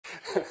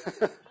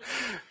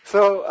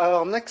So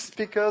our next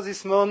speaker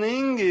this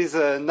morning is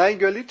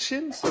Nigel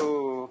Hitchin,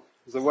 so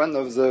the one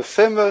of the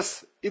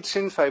famous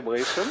Hitchin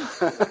vibration,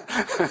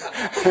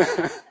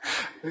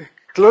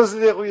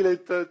 closely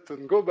related to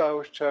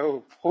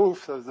Ngo-Bao-Chao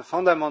proof of the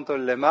fundamental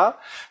lemma.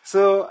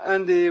 So,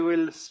 and he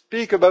will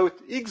speak about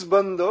Higgs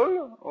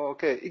bundle.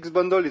 Okay, Higgs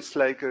bundle is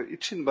like a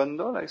Hitchin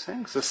bundle, I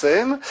think, the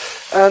same,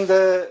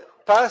 and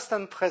past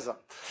and present.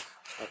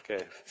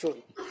 Okay.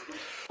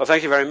 Well,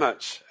 thank you very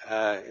much.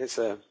 I'd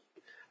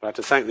like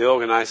to thank the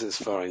organizers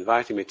for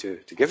inviting me to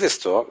give this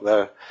talk,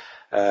 though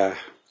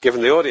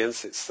given the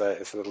audience, it's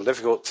a little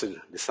difficult to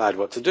decide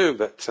what to do,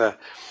 but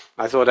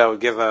I thought I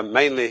would give a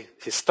mainly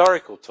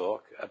historical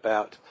talk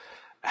about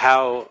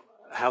how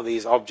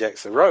these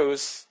objects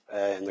arose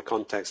in the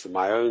context of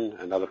my own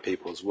and other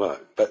people's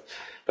work. But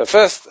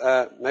first,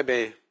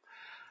 maybe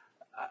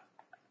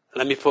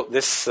let me put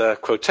this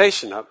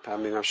quotation up. I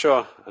mean, I'm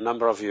sure a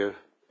number of you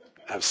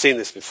have seen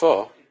this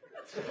before,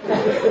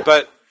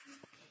 but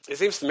it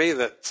seems to me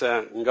that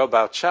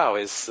Ngo-Bao-Chao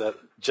is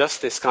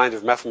just this kind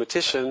of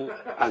mathematician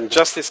and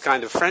just this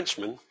kind of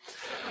Frenchman,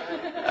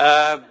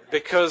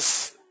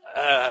 because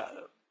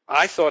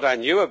I thought I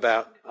knew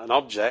about an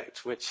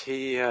object which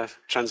he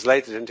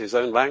translated into his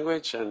own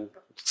language and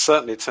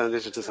certainly turned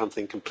it into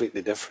something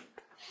completely different,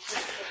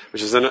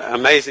 which is an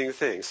amazing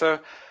thing. So,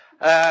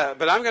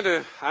 but I'm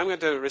going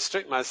to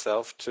restrict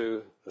myself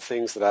to the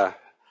things that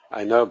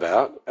I know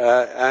about,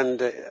 and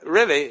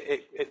really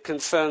it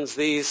concerns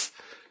these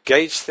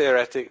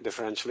gauge-theoretic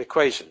differential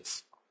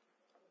equations.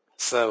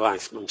 So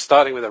I'm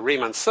starting with a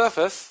Riemann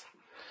surface,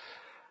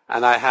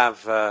 and I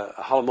have a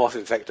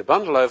holomorphic vector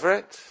bundle over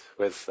it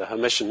with a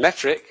Hermitian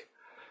metric,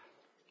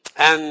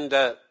 and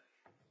a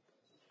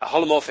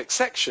holomorphic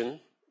section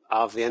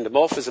of the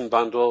endomorphism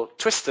bundle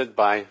twisted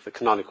by the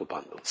canonical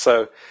bundle.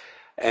 So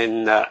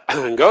in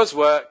Ngo's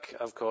work,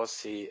 of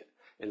course, he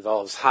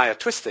involves higher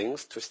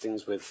twistings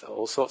with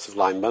all sorts of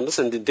line bundles,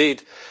 and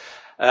indeed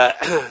a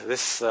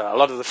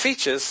lot of the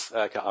features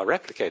are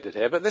replicated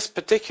here, but this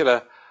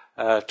particular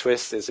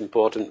twist is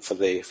important for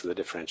the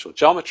differential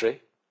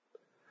geometry.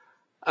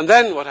 And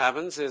then what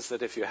happens is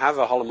that if you have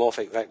a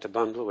holomorphic vector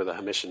bundle with a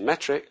Hermitian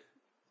metric,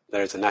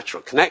 there is a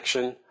natural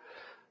connection.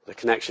 The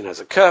connection has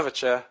a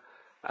curvature,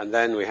 and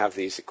then we have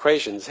these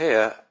equations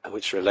here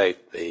which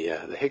relate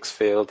the Higgs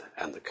field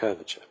and the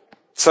curvature.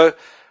 So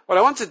what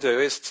I want to do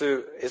is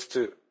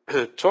to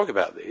talk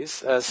about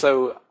these.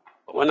 So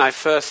when I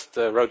first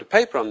wrote a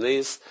paper on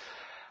these,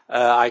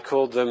 I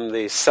called them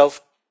the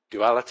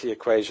self-duality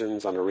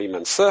equations on a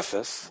Riemann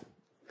surface.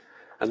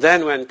 And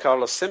then when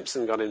Carlos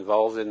Simpson got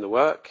involved in the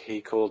work,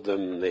 he called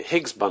them the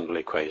Higgs bundle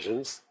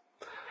equations.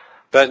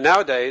 But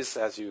nowadays,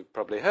 as you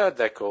probably heard,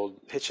 they're called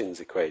Hitchin's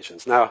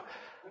equations. Now,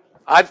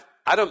 I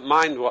don't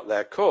mind what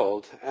they're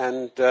called,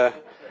 and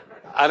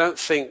I don't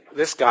think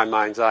this guy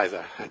minds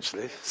either,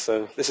 actually.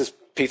 So this is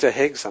Peter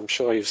Higgs. I'm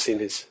sure you've seen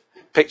his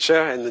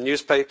picture in the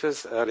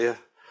newspapers earlier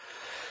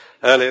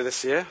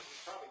this year.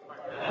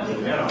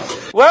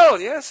 Well,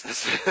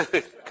 yes,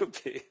 it could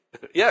be.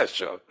 Yeah,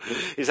 sure.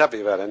 He's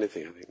happy about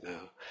anything, I think,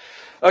 now.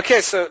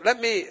 Okay, so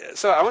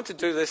I want to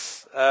do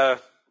this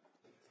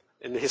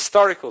in the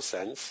historical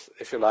sense,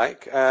 if you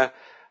like,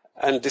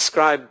 and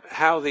describe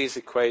how these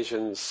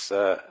equations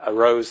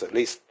arose, at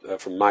least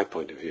from my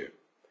point of view.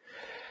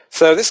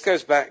 So this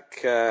goes back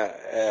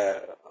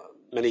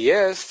many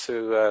years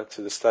to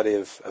the study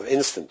of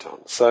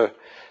instantons. So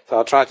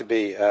I'll try to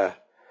be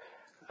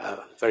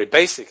very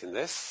basic in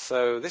this.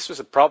 So this was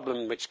a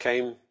problem which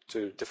came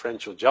to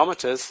differential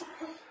geometers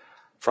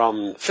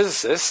from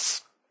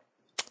physicists,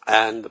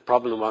 and the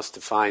problem was to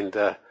find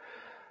a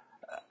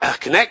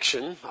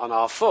connection on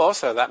R4.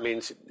 So that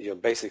means you're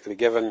basically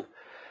given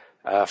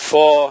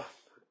 4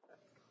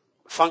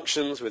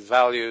 functions with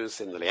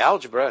values in the Lie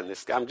algebra, and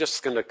I'm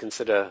just going to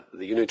consider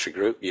the unitary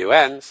group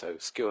UN, so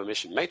skew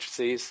emission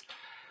matrices.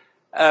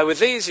 With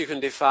these, you can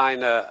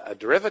define a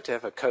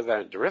derivative, a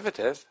covariant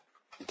derivative,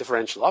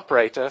 differential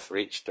operator for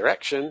each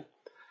direction,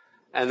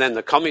 and then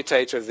the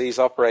commutator of these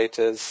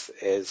operators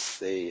is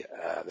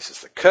this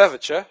is the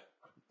curvature,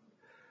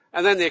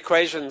 and then the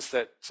equations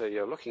that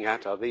you're looking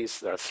at are these.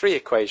 There are 3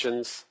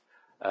 equations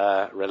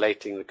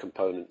relating the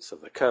components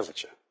of the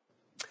curvature.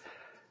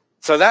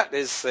 So that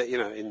is,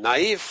 in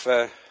naive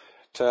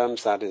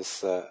terms, that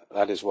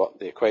is what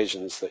the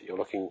equations that you're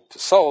looking to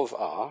solve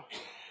are.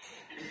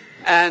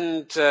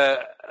 And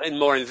in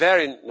more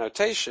invariant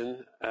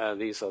notation,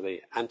 these are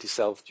the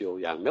anti-self dual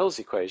Yang-Mills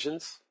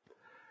equations.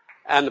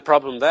 And the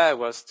problem there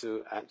was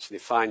to actually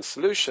find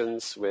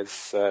solutions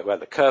with where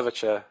the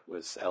curvature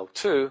was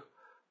L2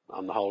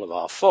 on the whole of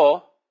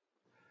R4.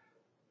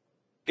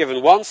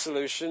 Given one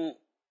solution,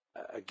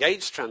 a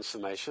gauge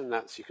transformation,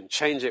 that's you can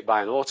change it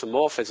by an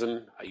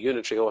automorphism, a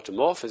unitary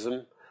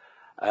automorphism,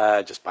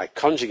 just by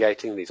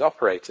conjugating these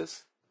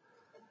operators.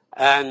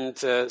 And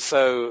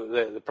so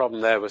the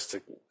problem there was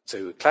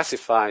to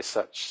classify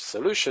such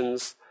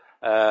solutions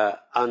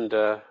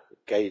under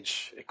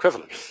gauge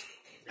equivalence.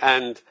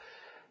 And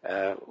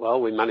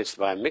well, we managed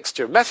by a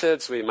mixture of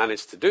methods, we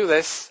managed to do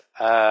this,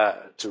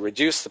 to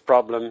reduce the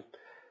problem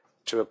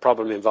to a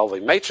problem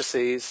involving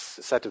matrices,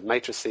 a set of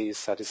matrices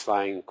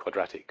satisfying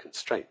quadratic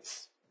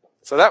constraints.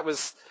 So that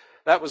was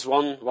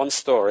one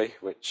story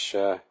which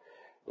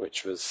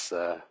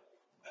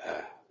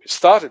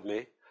started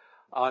me.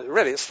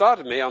 It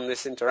started me on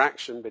this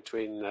interaction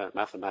between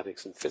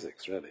mathematics and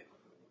physics, really.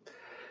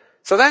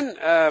 So then,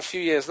 a few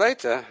years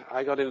later,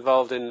 I got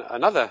involved in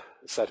another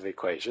set of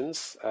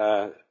equations,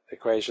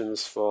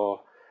 equations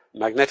for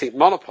magnetic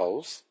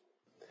monopoles.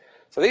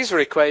 So these were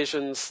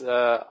equations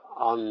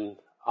on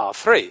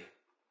R3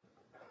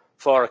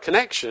 for a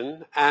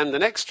connection and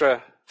an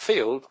extra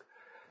field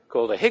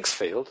called a Higgs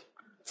field.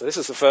 So this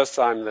is the first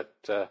time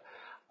that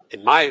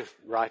in my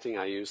writing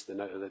I used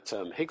the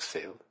term Higgs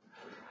field.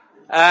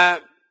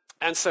 And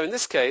so in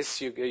this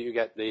case, you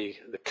get the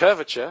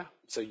curvature.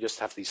 So you just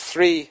have these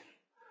three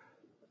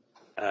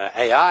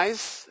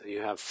AIs.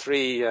 You have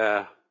three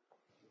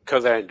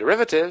covariant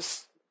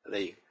derivatives.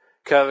 The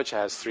curvature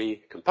has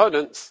three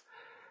components.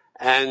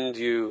 And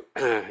you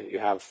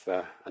have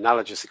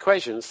analogous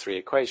equations, three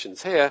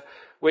equations here,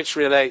 which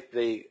relate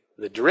the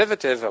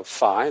derivative of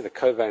phi, the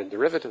covariant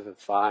derivative of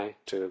phi,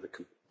 to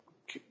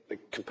the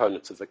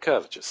components of the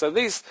curvature. So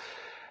these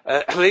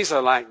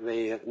are like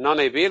the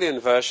non-abelian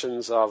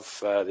versions of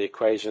the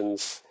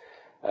equations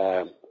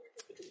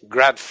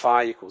grad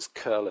phi equals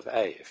curl of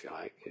A, if you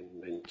like,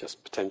 in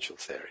just potential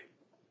theory.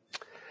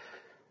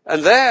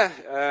 And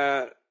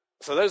there,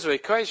 so those are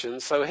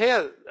equations. So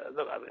here,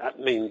 I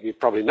mean, you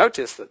probably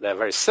noticed that they're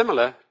very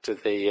similar to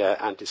the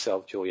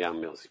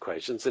anti-self-Joule-Yang-Mills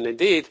equations. And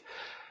indeed,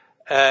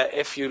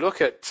 if you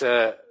look at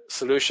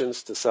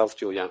solutions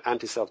to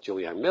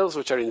anti-self-Joule-Yang-Mills,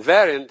 which are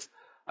invariant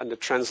under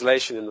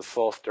translation in the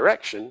fourth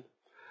direction,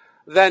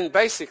 then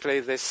basically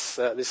this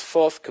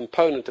fourth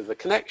component of the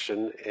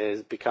connection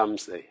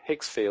becomes the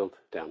Higgs field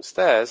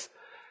downstairs.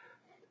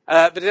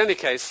 But in any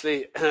case,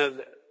 the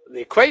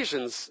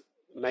equations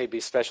may be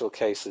special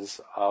cases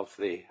of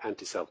the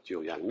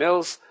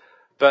anti-self-Joule-Yang-Mills,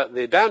 but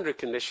the boundary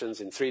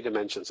conditions in 3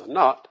 dimensions are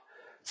not.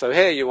 So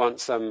here you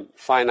want some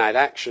finite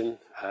action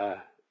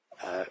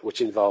which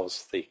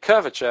involves the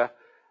curvature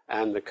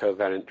and the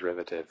covariant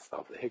derivative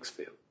of the Higgs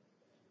field.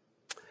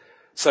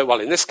 So, well,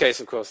 in this case,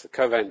 of course, the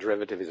covariant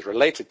derivative is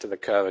related to the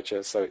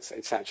curvature, so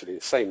it's actually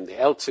the same. The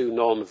L2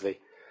 norm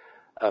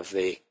of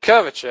the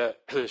curvature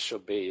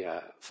should be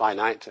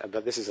finite,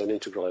 but this is an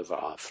integral over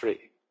R3.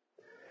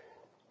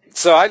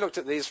 So I looked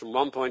at these from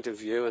one point of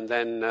view, and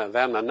then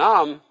Werner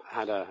Nahm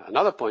had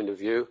another point of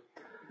view.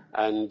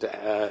 And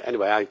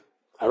anyway,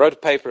 I wrote a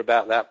paper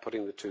about that,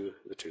 putting the two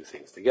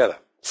things together.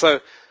 So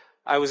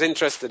I was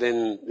interested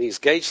in these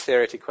gauge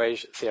theoretic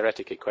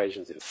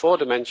equations in 4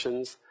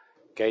 dimensions,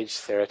 gauge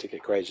theoretic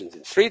equations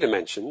in 3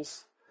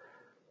 dimensions.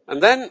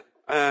 And then,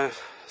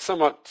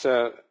 somewhat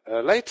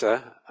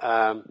later,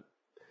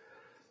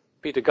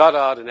 Peter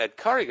Goddard and Ed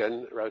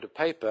Corrigan wrote a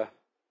paper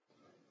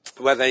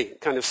where they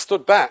kind of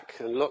stood back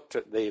and looked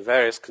at the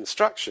various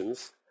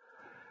constructions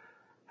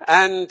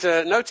and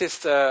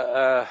noticed,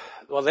 well,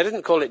 they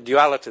didn't call it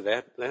duality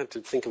there. They had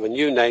to think of a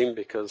new name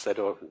because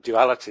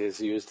duality is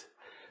used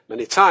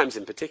many times.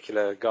 In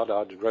particular,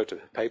 Goddard wrote a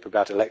paper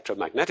about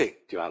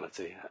electromagnetic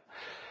duality.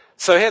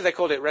 So here they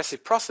called it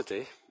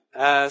reciprocity.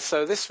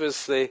 So this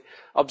was the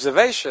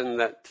observation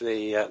that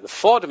the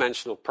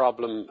 4-dimensional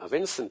problem of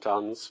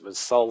instantons was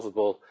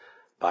solvable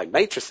by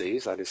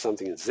matrices, that is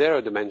something in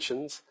 0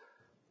 dimensions,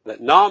 that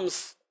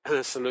Nahm's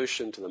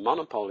solution to the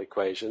monopole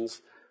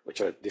equations,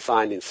 which are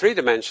defined in 3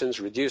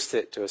 dimensions, reduced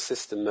it to a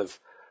system of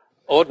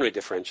ordinary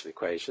differential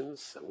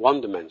equations,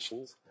 1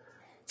 dimensions.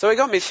 So it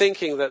got me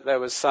thinking that there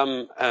was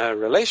some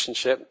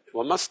relationship.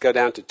 One must go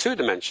down to 2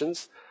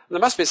 dimensions. And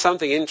there must be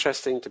something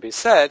interesting to be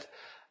said.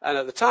 And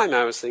at the time,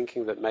 I was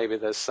thinking that maybe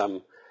there's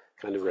some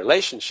kind of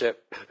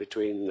relationship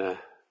between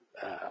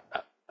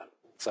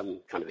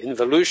some kind of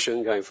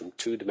involution going from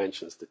 2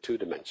 dimensions to 2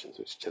 dimensions,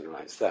 which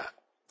generalized that.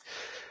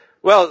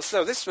 Well,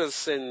 so this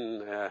was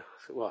in, I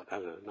don't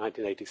know,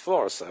 1984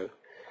 or so.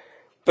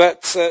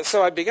 But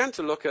so I began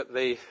to look at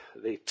the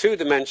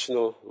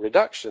 2-dimensional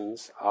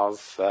reductions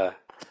of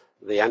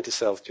the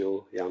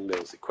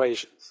anti-self-Joule-Yang-Mills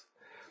equations.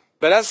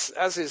 But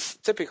as is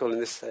typical in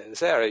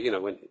this area, you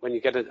know, when you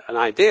get an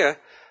idea,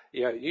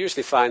 you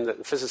usually find that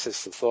the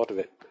physicists have thought of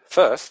it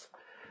first.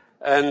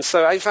 And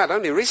so, in fact,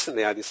 only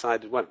recently I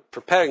decided, when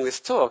preparing this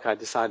talk, I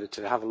decided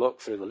to have a look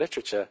through the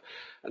literature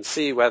and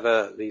see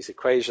whether these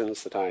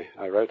equations that I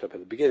wrote up at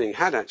the beginning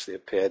had actually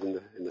appeared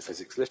in the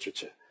physics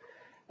literature.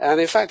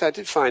 And in fact, I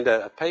did find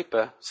a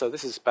paper, so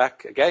this is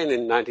back again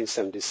in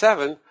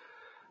 1977,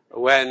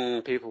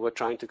 when people were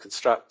trying to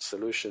construct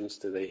solutions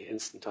to the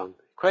instanton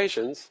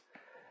equations.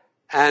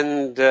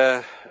 And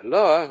Lohr,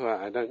 well,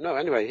 I don't know,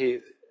 anyway,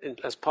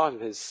 as part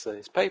of his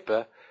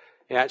paper,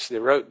 he actually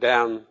wrote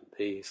down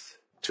these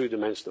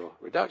 2-dimensional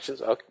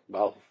reductions. Okay,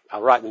 well,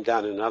 I'll write them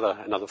down in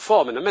another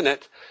form in a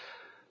minute.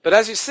 But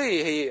as you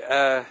see, he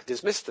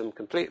dismissed them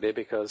completely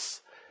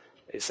because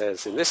he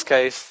says, in this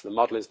case, the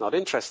model is not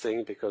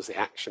interesting because the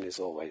action is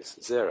always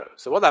 0.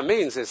 So what that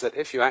means is that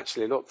if you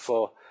actually look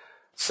for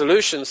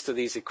solutions to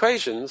these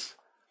equations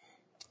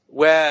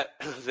where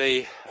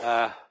the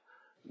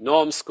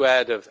norm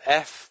squared of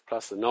f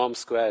plus the norm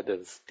squared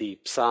of d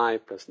psi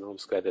plus norm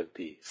squared of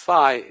d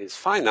phi is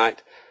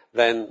finite,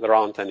 then there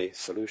aren't any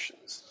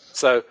solutions.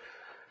 So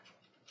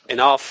in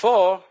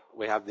R4,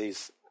 we have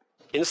these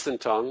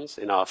instantons.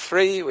 In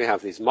R3, we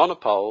have these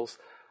monopoles.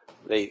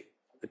 The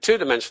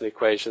two-dimensional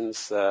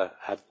equations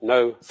had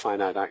no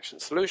finite action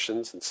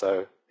solutions, and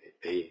so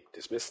he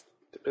dismissed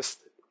it.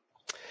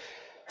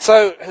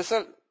 So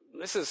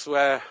this is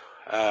where,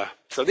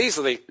 this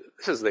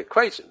is the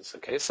equations,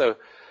 okay? So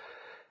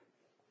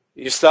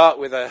you start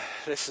with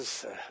this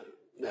is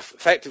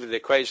effectively the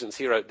equations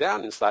he wrote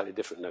down in slightly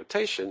different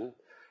notation.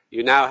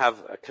 You now have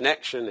a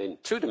connection in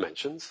two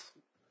dimensions,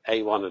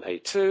 A1 and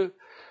A2.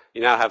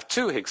 You now have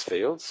two Higgs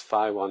fields,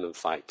 phi 1 and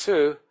phi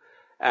 2,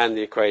 and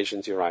the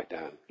equations you write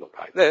down look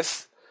like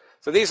this.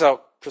 So these are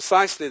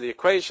precisely the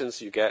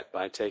equations you get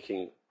by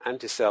taking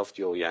anti-self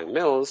dual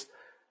Yang-Mills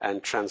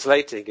and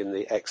translating in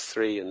the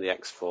x3 and the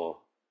x4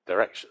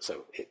 direction.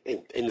 So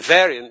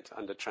invariant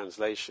under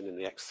translation in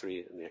the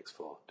x3 and the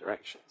x4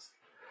 directions.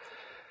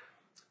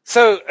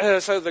 So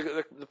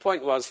the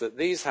point was that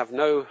these have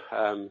no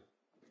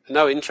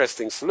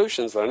interesting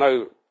solutions. There are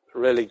no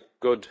really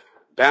good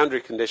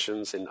boundary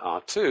conditions in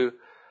R2,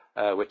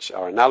 which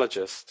are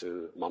analogous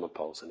to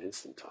monopoles and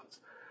instantons.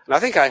 And I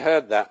think I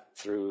heard that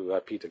through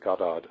Peter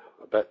Goddard,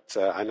 but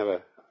I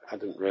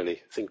didn't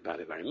really think about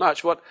it very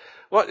much. What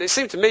it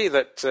seemed to me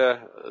that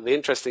the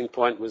interesting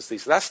point was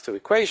these last two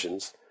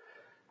equations,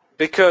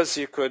 because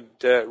you could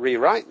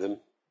rewrite them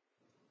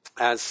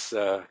as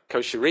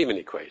Cauchy-Riemann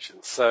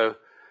equations. So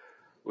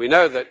we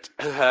know that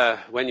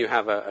when you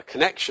have a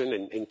connection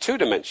in two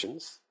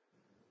dimensions,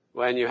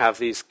 when you have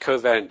these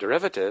covariant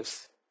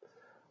derivatives,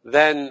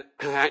 then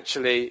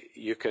actually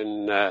you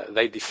can,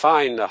 they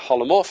define a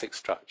holomorphic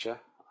structure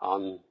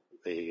on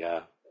the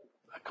a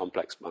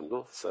complex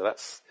bundle. So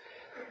it's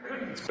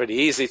pretty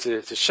easy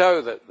to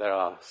show that there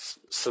are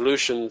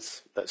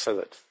solutions so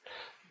that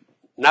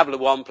nabla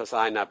 1 plus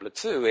I nabla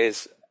 2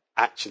 is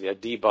actually a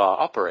D-bar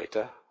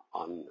operator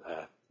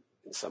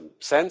in some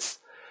sense,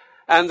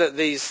 and that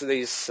these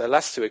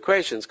last two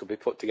equations could be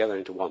put together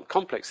into one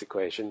complex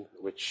equation,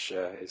 which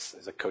is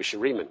a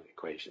Cauchy-Riemann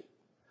equation.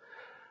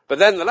 But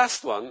then the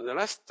last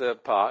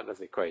part of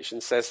the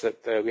equation says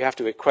that we have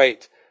to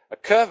equate a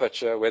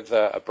curvature with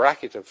a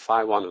bracket of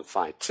phi 1 and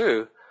phi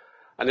 2,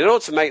 and in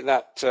order to make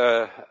that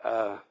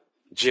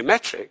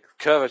geometric,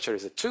 curvature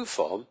is a two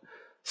form,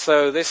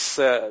 so this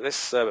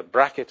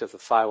bracket of the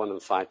phi 1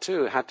 and phi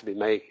 2 had to be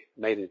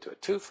made into a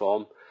two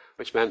form,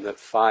 which meant that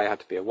phi had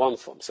to be a one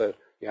form. So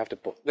you have to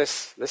put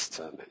this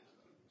term in.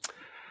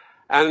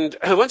 And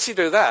once you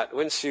do that,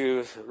 once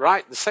you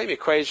write the same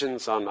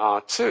equations on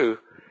R2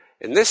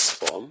 in this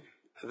form,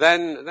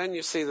 then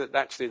you see that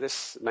actually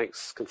this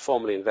makes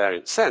conformally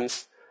invariant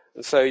sense,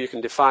 and so you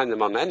can define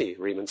them on any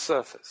Riemann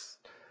surface.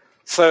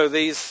 So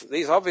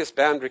these obvious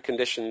boundary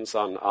conditions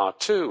on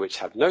R2, which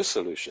have no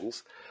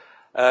solutions,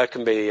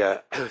 can be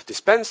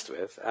dispensed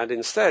with, and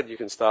instead you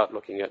can start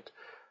looking at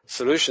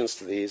solutions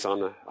to these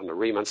on a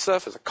Riemann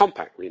surface, a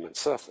compact Riemann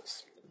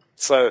surface.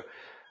 So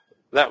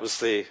that was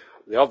the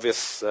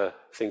obvious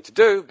thing to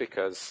do,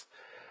 because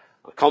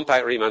on a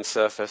compact Riemann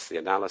surface, the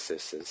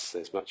analysis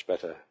is much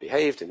better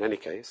behaved in any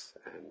case,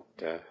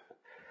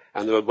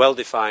 and there were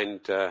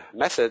well-defined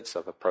methods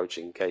of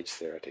approaching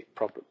gauge-theoretic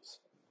problems.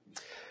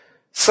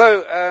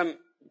 So,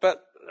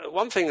 but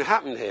one thing that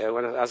happened here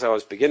as I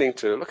was beginning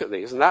to look at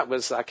these, and that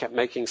was I kept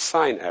making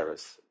sign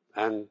errors.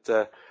 And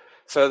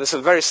so there's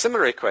some very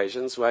similar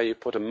equations where you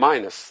put a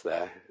minus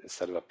there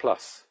instead of a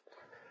plus.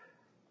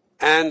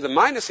 And the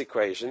minus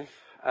equation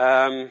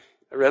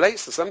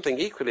relates to something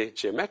equally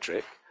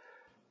geometric.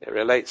 It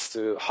relates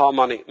to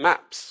harmonic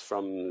maps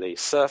from the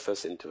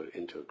surface into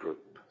a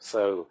group.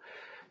 So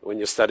when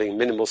you're studying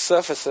minimal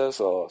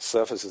surfaces or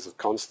surfaces of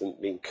constant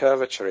mean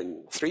curvature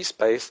in 3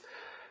 space,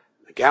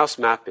 the Gauss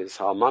map is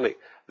harmonic.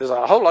 There's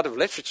a whole lot of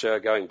literature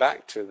going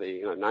back to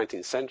the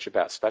 19th century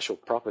about special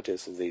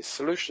properties of these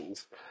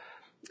solutions.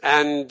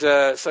 And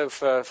so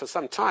for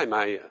some time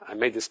I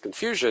made this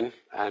confusion,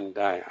 and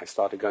I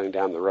started going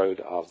down the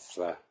road of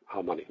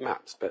harmonic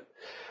maps. But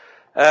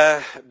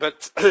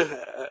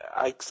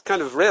I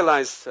kind of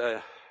realized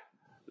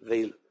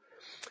the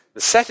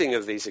setting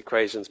of these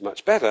equations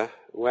much better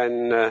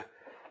when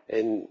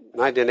in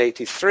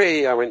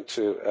 1983 I went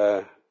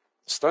to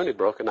Stony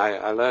Brook, and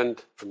I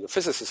learned from the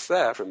physicists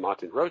there, from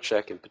Martin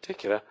Rocek in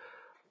particular,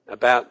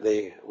 about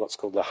what's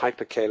called the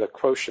hyperkähler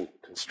quotient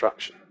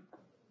construction.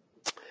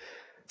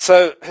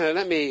 So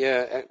let me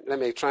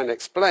try and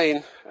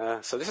explain.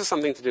 So this is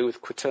something to do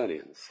with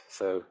quaternions.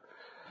 So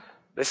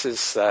this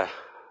is a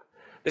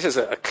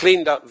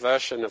cleaned up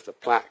version of the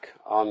plaque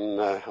on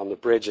the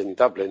bridge in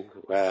Dublin,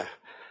 where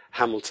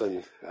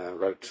Hamilton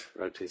wrote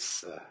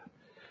his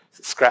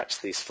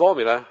scratched these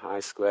formula. I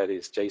squared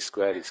is j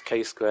squared is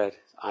k squared.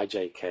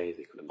 Ijk is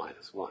equal to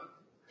 -1.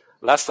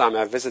 Last time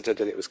I visited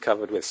it, it was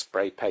covered with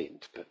spray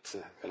paint, but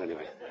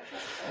anyway,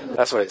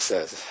 that's what it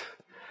says.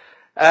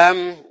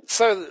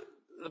 So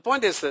the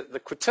point is that the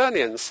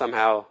quaternions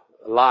somehow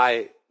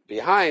lie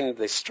behind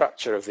the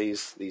structure of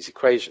these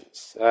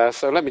equations.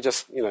 So let me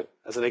just,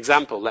 as an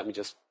example, let me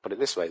just put it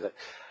this way. That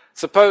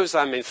suppose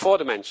I'm in 4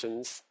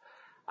 dimensions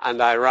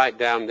and I write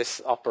down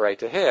this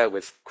operator here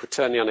with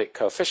quaternionic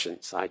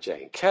coefficients, I,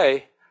 j, and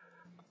k.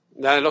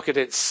 Then I look at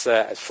its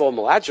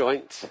formal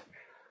adjoint.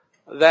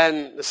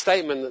 Then the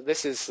statement that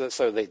this is,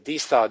 so the d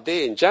star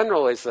d in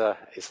general is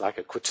like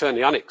a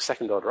quaternionic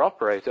second order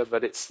operator,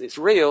 but it's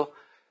real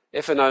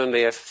if and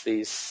only if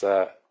these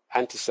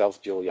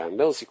anti-self dual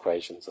Yang-Mills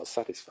equations are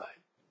satisfied.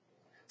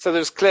 So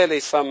there's clearly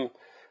some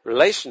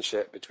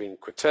relationship between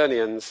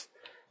quaternions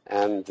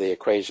and the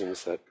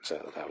equations that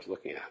I was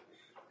looking at.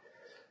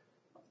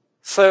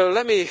 So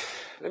let me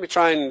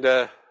try and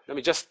let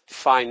me just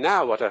define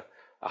now what a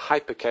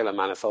hyperkähler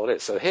manifold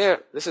is. So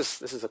here, this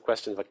is a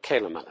question of a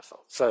Kähler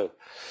manifold. So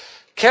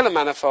Kähler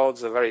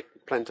manifolds are very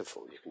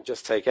plentiful. You can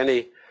just take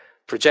any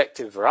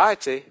projective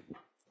variety,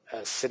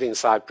 sit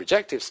inside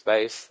projective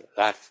space,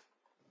 that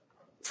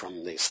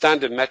from the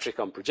standard metric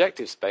on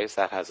projective space,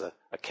 that has a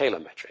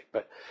Kähler metric.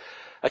 But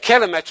a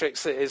Kähler metric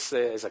is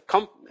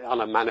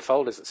on a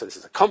manifold, so this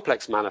is a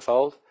complex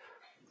manifold.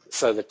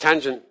 So the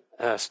tangent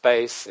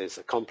space is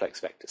a complex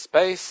vector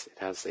space. It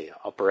has the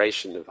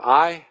operation of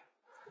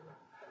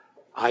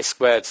I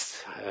squared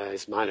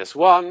is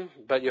 -1,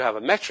 but you have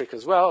a metric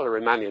as well, a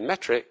Riemannian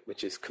metric,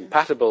 which is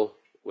compatible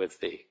with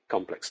the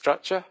complex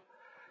structure.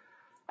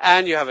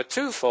 And you have a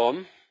 2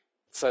 form.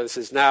 So this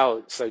is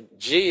now, so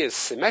G is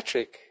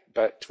symmetric,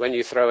 but when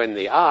you throw in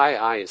the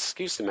I is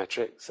skew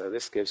symmetric. So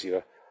this gives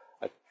you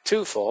a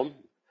 2 form.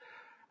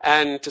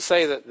 And to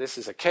say that this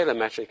is a Kähler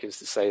metric is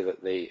to say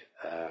that the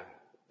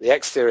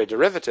exterior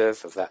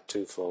derivative of that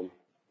 2 form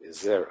is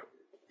 0.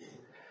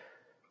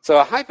 So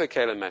a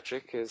hyperkähler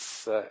metric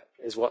is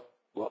what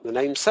the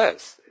name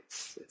says.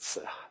 It's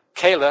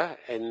Kähler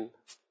in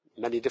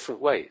many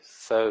different ways.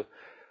 So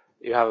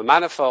you have a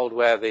manifold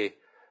where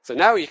so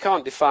now you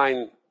can't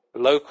define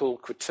local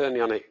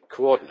quaternionic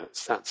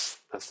coordinates.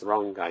 That's the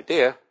wrong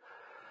idea.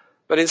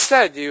 But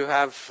instead you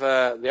have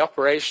the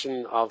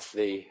operation of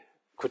the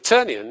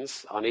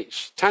quaternions on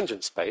each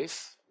tangent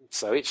space.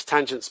 So each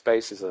tangent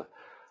space is a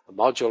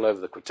module over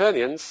the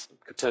quaternions,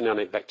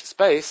 quaternionic vector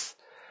space.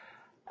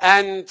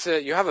 And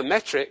you have a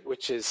metric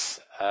which is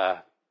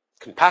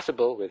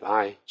compatible with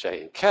I,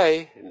 j, and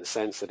k in the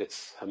sense that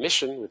it's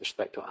Hermitian with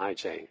respect to I,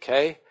 j, and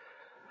k.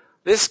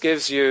 This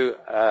gives you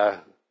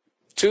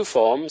 2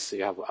 forms.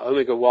 You have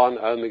omega 1,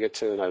 omega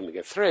 2, and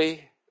omega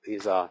 3.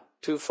 These are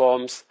 2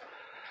 forms.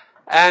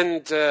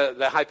 And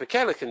the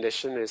hyperkähler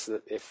condition is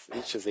that if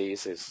each of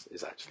these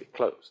is actually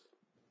closed.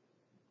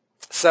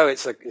 So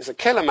it's a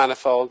Kähler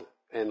manifold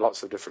in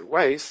lots of different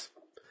ways.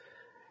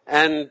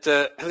 And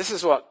this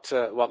is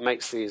what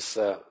makes these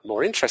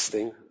more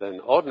interesting than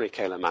ordinary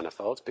Kähler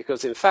manifolds,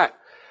 because in fact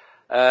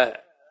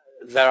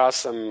there are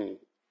some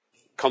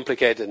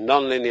complicated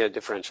nonlinear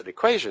differential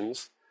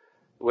equations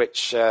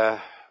which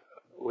are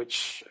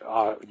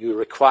you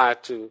require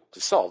to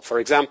solve. For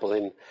example,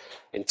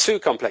 in 2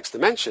 complex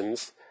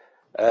dimensions,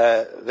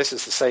 this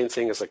is the same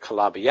thing as a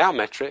Calabi-Yau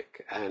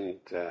metric, and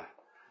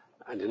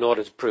in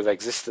order to prove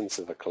existence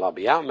of a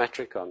Calabi-Yau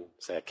metric on,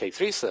 say, a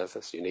K3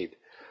 surface, you need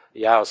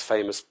Yau's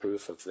famous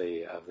proof of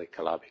the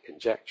Calabi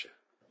conjecture.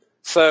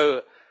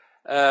 So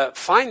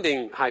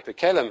finding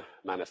hyperkähler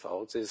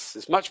manifolds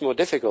is much more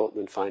difficult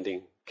than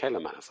finding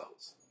Kähler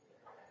manifolds.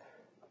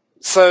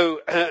 So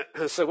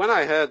when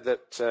I heard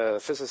that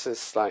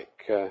physicists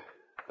like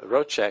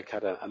Rocek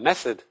had a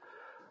method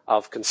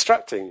of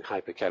constructing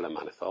hyperkähler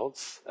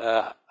manifolds,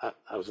 I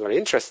was very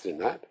interested in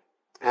that,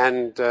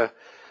 and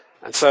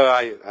so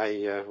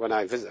when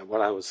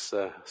I was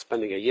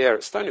spending a year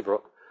at Stony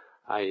Brook,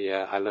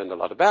 I learned a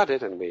lot about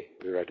it, and we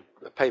wrote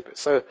a paper.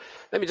 So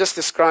let me just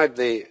describe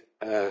the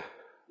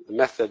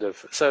method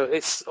of. So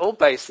it's all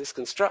based. This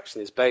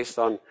construction is based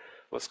on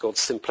what's called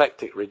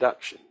symplectic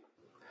reduction.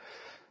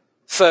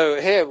 So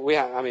here we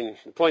have. I mean,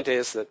 the point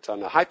is that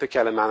on a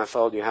hyperkähler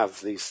manifold, you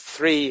have these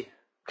 3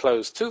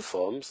 closed 2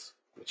 forms,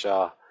 which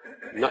are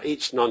not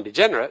each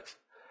non-degenerate.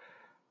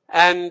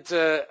 And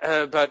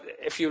but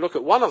if you look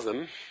at one of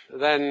them,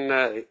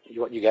 then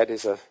what you get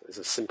is a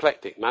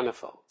symplectic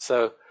manifold.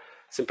 So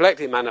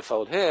symplectic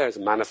manifold here is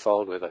a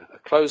manifold with a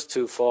closed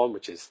 2 form,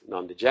 which is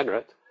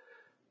non-degenerate.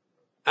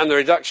 And the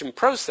reduction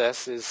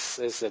process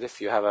is that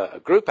if you have a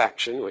group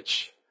action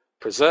which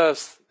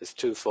preserves this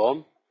 2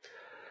 form,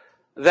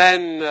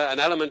 then an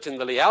element in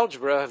the Lie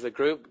algebra of the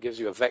group gives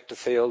you a vector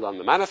field on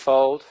the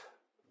manifold.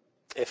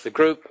 If the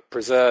group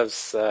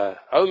preserves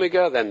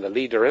omega, then the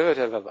Lie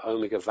derivative of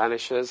omega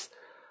vanishes,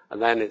 and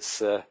then it's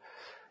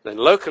then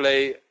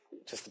locally,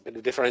 just a bit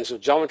of differential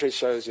geometry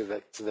shows you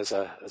that there's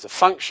a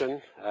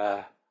function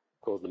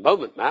called the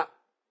moment map,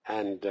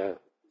 and the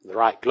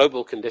right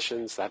global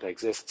conditions that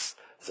exists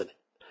as an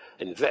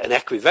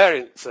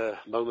equivariant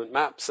moment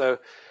map. So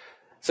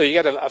you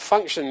get a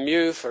function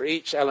mu for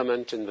each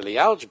element in the Lie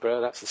algebra.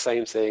 That's the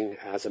same thing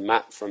as a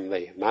map from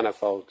the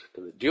manifold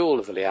to the dual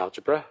of the Lie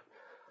algebra.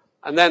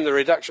 And then the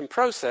reduction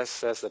process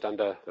says that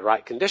under the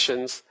right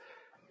conditions,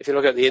 if you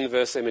look at the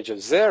inverse image of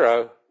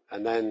 0,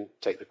 and then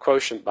take the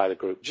quotient by the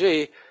group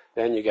G,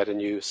 then you get a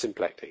new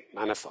symplectic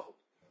manifold.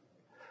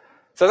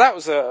 So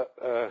that's a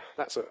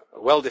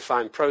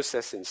well-defined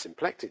process in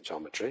symplectic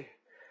geometry.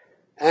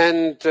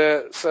 And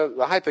so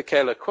the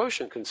hyperkähler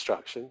quotient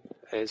construction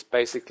is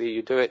basically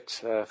you do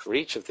it for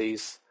each of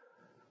these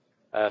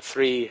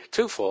three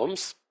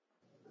two-forms.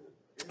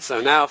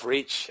 So now for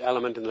each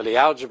element in the Lie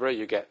algebra,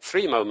 you get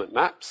 3 moment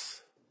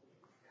maps.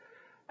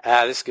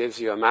 This gives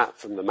you a map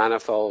from the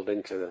manifold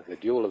into the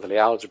dual of the Lie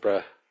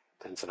algebra,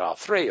 tensor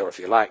R3, or if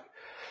you like,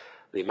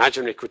 the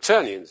imaginary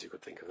quaternions, you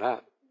could think of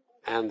that.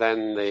 And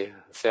then the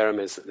theorem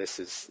is that this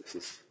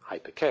is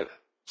hyperkähler.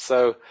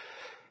 So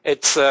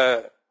it's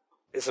a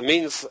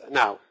means.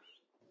 Now,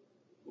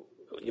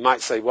 you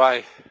might say,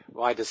 why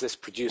does this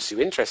produce you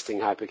interesting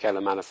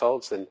hyperkähler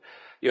manifolds? And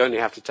you only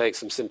have to take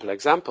some simple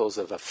examples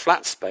of a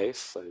flat space,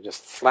 so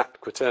just flat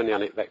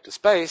quaternionic vector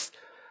space,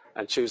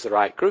 and choose the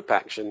right group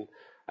action,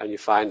 and you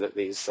find that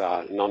these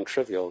are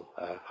non-trivial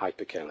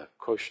hyperkähler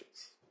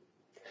quotients.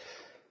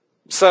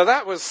 So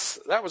that was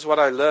what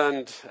I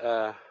learned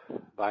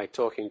by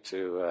talking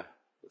to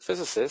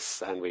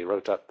physicists, and we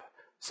wrote up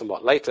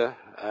somewhat later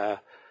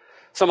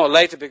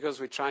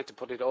because we tried to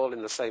put it all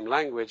in the same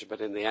language,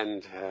 but in the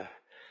end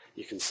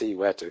you can see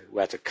where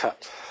to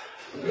cut.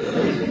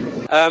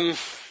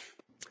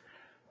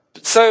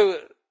 So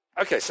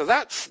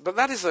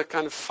that is a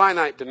kind of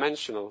finite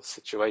dimensional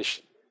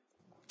situation.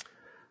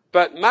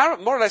 But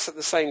more or less at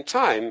the same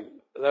time,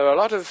 there are a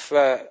lot of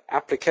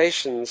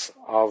applications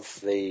of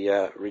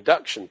the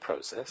reduction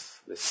process,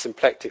 this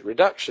symplectic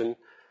reduction,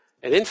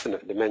 in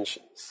infinite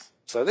dimensions.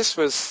 So this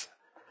was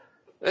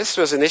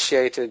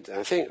initiated,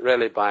 I think,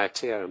 really by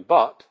Atiyah and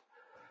Bott,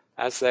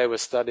 as they were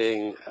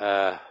studying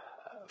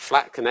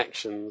flat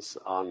connections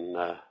on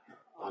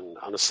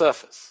a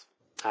surface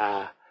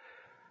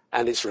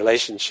and its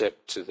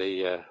relationship to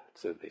the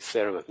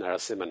theorem of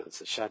Narasimhan and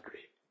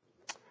Seshadri.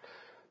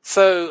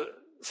 So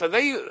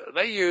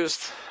they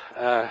used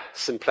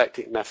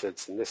symplectic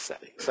methods in this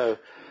setting. So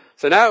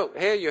now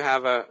here you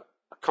have a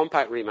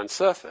compact Riemann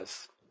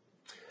surface,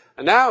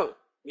 and now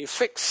you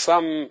fix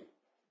some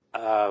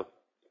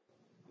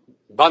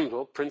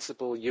bundle,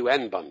 principal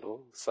UN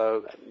bundle.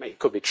 So it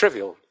could be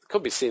trivial, it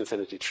could be C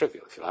infinity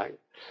trivial if you like.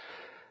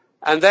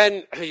 And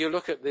then you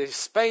look at the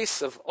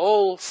space of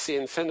all C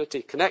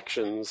infinity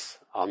connections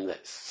on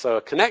this. So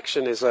a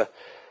connection is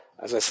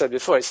as I said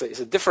before, it's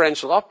a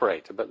differential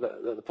operator, but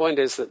the point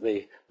is that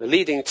the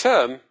leading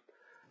term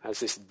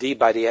has this d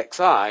by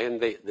dxi, and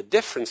the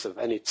difference of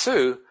any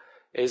two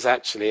is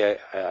actually a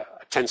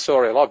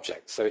tensorial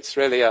object. So it's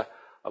really a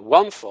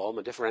one form,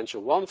 a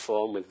differential one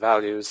form with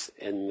values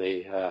in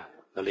the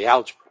Lie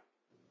algebra.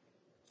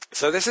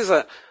 So this is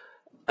an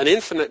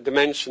infinite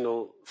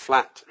dimensional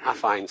flat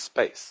affine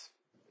space.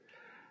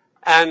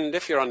 And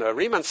if you're on a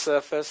Riemann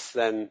surface,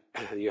 then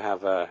you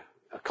have a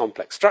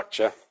complex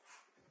structure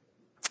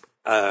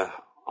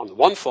on the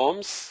one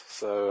forms,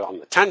 so on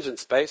the tangent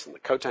space and the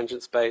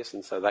cotangent space,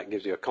 and so that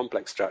gives you a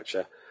complex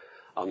structure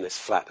on this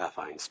flat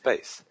affine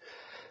space.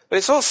 But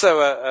it's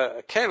also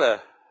a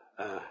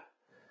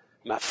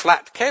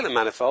flat Kähler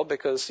manifold,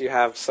 because you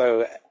have,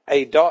 so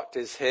A dot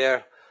is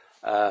here,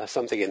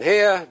 something in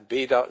here,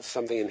 B dot is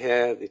something in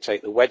here. You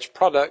take the wedge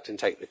product and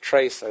take the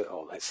trace,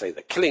 or let's say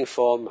the killing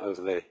form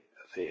over the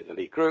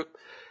Lie group,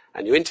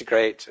 and you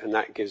integrate, and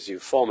that gives you,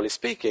 formally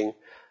speaking,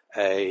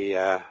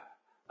 a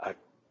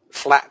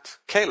flat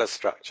Kähler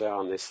structure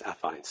on this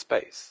affine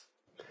space.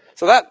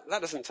 So that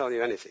doesn't tell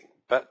you anything.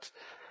 But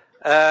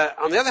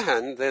on the other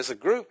hand, there's a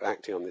group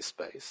acting on this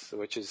space,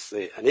 which is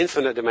an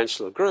infinite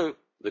dimensional group,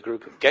 the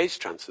group of gauge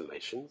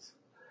transformations,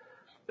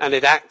 and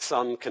it acts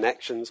on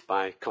connections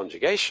by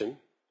conjugation.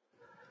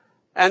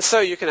 And so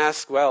you can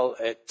ask, well,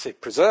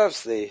 it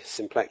preserves the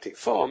symplectic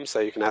form, so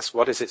you can ask,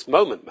 what is its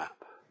moment map?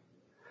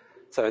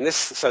 So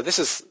this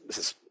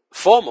is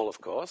formal, of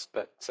course,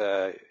 but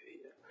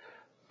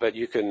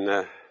you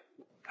can,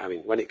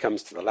 when it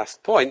comes to the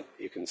last point,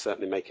 you can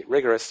certainly make it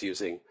rigorous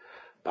using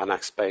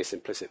Banach space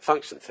implicit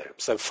function theorem.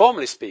 So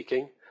formally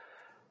speaking,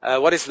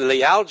 what is the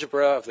Lie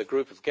algebra of the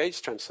group of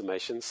gauge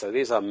transformations? So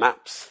these are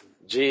maps.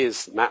 G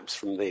is maps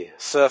from the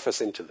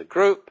surface into the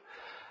group.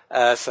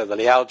 So the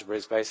Lie algebra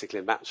is basically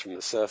maps from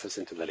the surface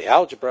into the Lie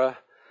algebra.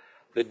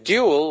 The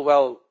dual,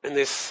 well, in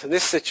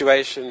this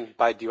situation,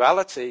 by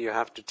duality, you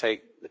have to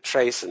take the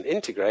trace and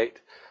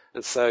integrate.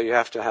 And so you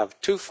have to have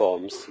two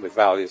forms with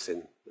values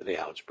in the Lie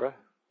algebra.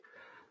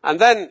 And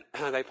then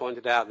they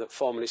pointed out that,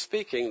 formally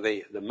speaking,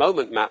 the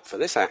moment map for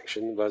this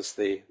action was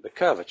the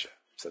curvature.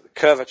 So the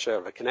curvature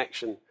of a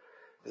connection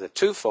is a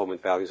two form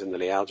with values in the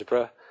Lie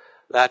algebra.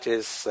 That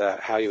is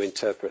how you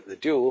interpret the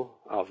dual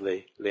of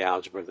the Lie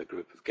algebra of the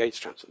group of gauge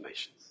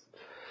transformations.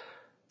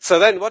 So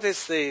then what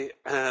is the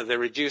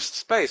reduced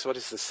space? What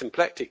is the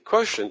symplectic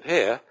quotient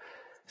here?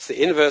 It's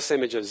the inverse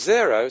image of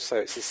 0, so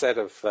it's a set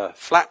of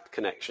flat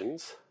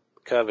connections,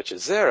 curvature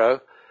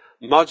 0,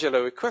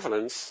 modulo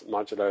equivalence,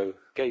 modulo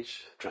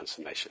gauge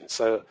transformation.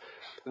 So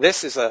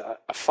this is a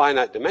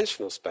finite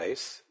dimensional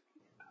space,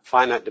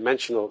 finite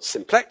dimensional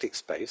symplectic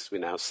space we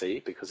now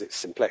see, because it's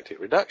symplectic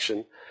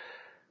reduction,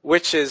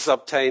 which is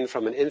obtained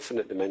from an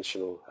infinite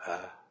dimensional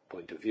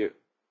point of view.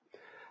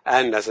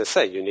 And as I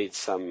say, you need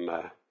some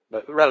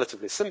but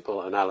relatively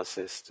simple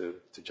analysis to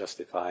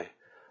justify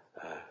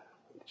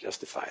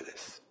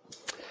this.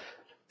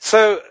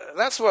 So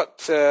that's what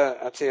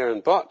Atiyah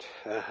and Bott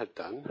had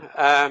done,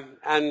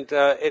 and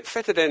it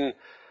fitted in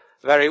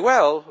very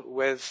well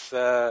with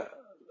the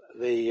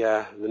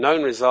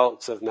known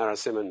results of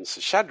Narasimhan and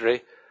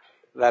Seshadri,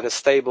 that a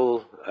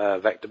stable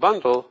vector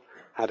bundle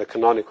had a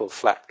canonical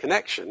flat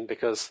connection,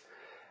 because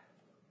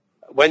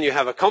when you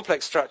have a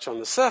complex structure on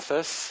the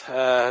surface,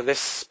 this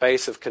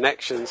space of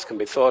connections can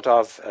be thought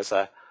of as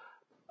a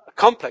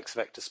complex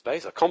vector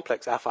space, a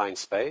complex affine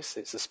space.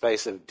 It's a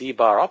space of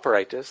d-bar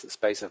operators, the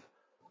space of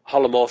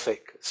holomorphic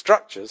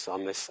structures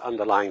on this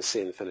underlying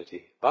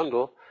C-infinity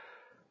bundle.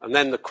 And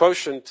then the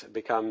quotient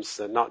becomes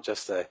not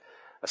just a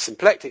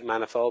symplectic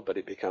manifold, but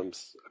it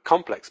becomes a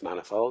complex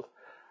manifold,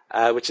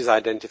 which is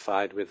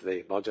identified with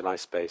the moduli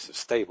space of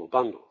stable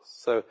bundles.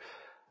 So,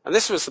 and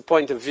this was the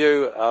point of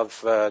view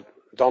of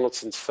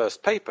Donaldson's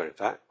first paper, in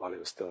fact, while he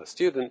was still a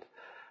student,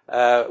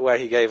 where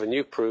he gave a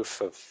new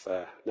proof of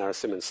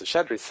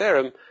Narasimhan-Seshadri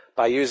theorem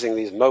by using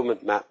these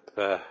moment map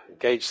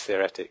gauge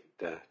theoretic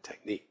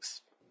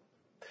techniques.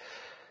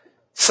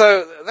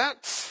 So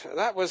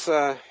that was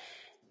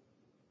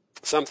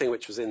something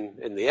which was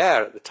in the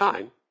air at the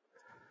time.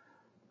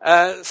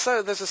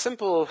 So there's a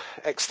simple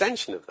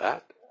extension of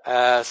that.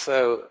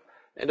 So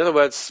in other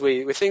words,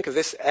 we think of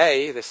this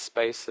A, this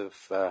space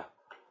of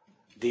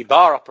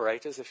d-bar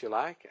operators, if you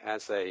like,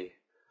 as an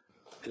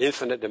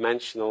infinite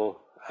dimensional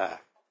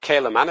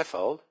Kähler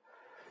manifold.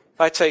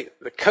 If I take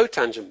the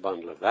cotangent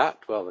bundle of that,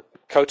 well, the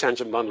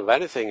cotangent bundle of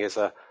anything is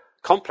a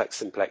complex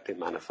symplectic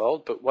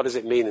manifold, but what does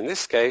it mean in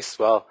this case?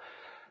 Well,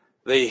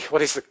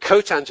 what is the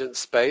cotangent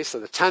space? So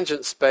the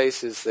tangent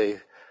space is the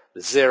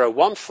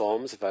 0-1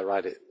 forms. If I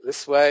write it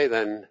this way,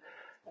 then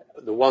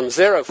the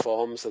 1-0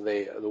 forms are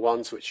the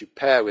ones which you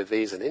pair with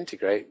these and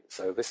integrate.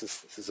 So this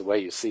is the way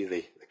you see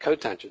the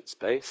cotangent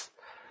space.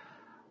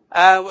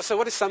 So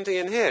what is something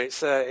in here?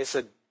 It's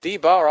a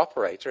d-bar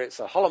operator. It's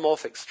a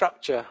holomorphic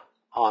structure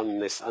on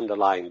this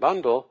underlying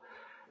bundle,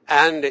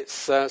 and it's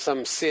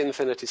some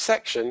C-infinity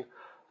section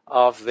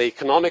of the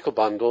canonical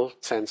bundle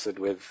tensored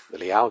with the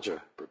Lie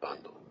algebra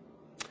bundle.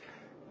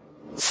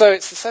 So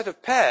it's a set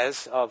of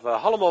pairs of a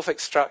holomorphic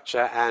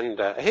structure and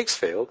a Higgs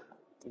field,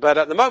 but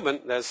at the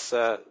moment there's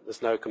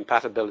no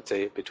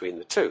compatibility between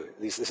the two.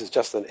 This is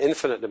just an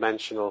infinite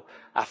dimensional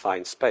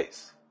affine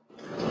space.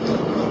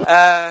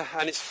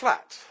 And it's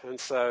flat, and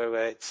so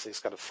it's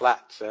got a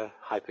flat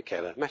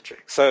hyperkähler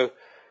metric. So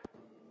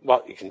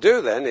what you can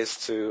do then is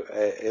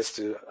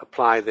to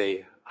apply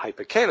the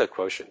hyperkähler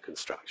quotient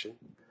construction.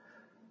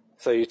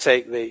 So you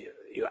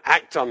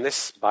act on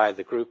this by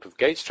the group of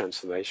gauge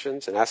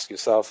transformations and ask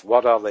yourself,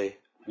 what are the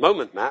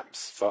moment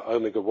maps for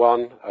omega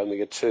 1,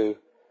 omega 2,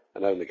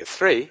 and omega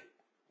 3?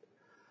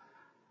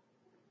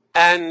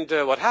 And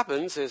what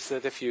happens is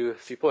that if you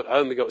put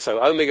omega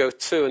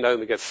 2 and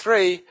omega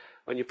 3,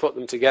 when you put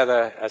them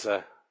together as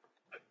a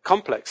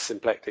complex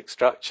symplectic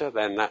structure,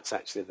 then that's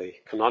actually the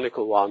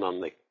canonical one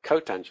on the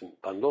cotangent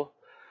bundle.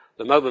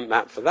 The moment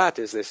map for that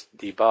is this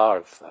d-bar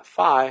of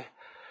phi.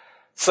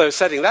 So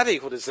setting that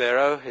equal to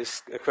 0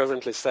 is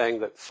equivalently saying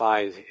that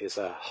phi is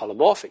a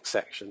holomorphic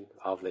section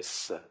of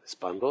this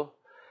bundle.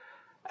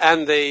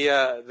 And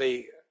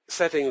the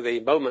setting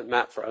the moment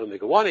map for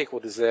omega 1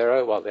 equal to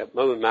 0, well, the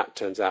moment map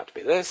turns out to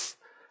be this,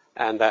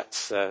 and that's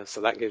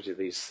so that gives you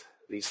these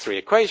three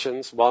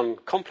equations, one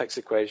complex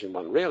equation,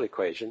 one real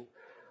equation,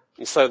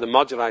 and so the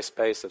moduli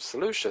space of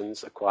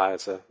solutions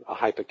acquires a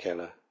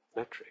hyperkähler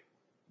metric.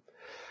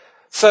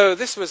 So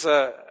this was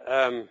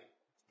for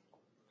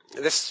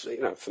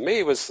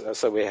me was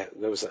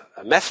there was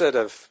a method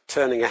of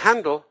turning a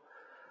handle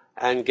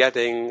and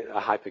getting a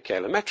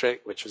hyperkähler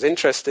metric, which was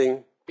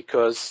interesting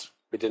because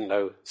we didn't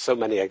know so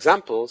many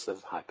examples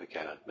of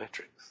hyperkähler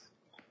metrics.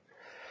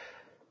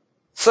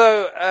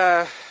 So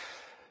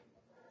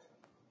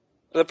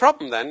the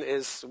problem then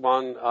is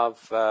one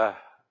of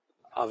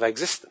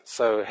existence.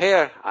 So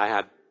here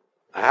I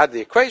had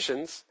the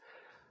equations.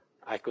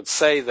 I could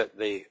say that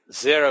the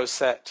 0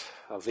 set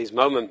of these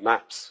moment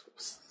maps,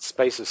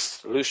 space of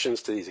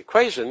solutions to these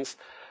equations,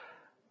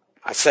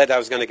 I said I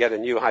was going to get a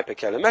new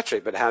hyperkähler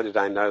metric, but how did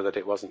I know that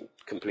it wasn't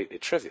completely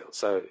trivial?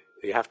 So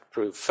you have to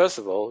prove, first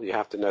of all, you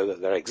have to know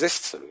that there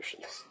exist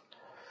solutions.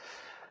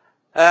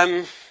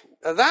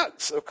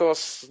 That's, of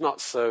course,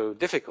 not so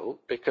difficult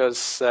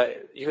because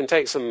you can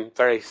take some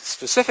very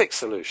specific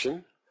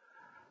solution.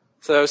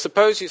 So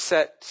suppose you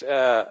set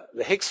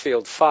the Higgs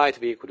field phi to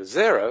be equal to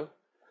 0,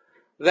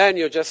 then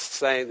you're just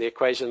saying the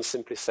equations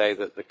simply say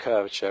that the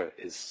curvature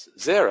is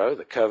 0,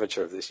 the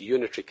curvature of this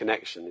unitary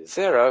connection is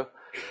 0.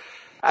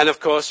 And of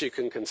course, you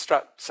can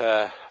construct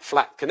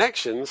flat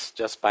connections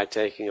just by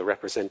taking a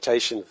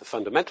representation of the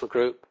fundamental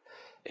group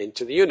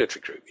into the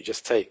unitary group. You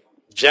just take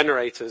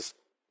generators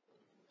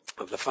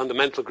of the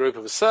fundamental group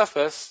of a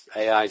surface,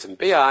 AIs and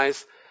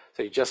BIs,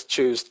 so you just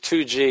choose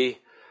 2G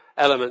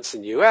elements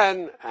in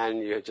UN, and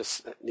you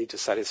just need to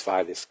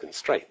satisfy this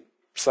constraint.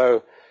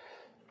 So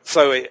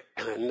So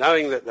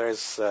knowing that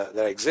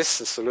there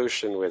exists a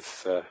solution with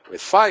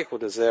phi equal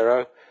to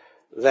 0,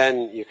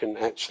 then you can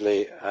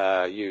actually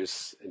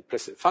use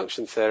implicit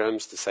function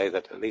theorems to say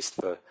that at least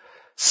for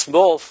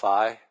small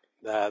phi,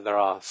 there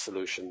are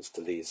solutions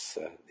to these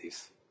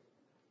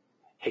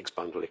Higgs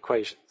bundle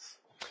equations.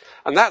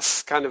 And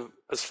that's kind of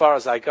as far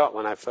as I got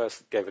when I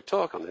first gave a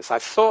talk on this. I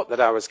thought that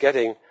I was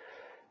getting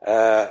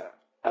a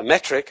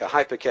metric, a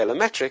hyperkähler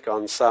metric,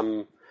 on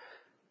some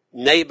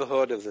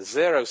neighborhood of the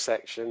 0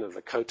 section of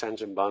the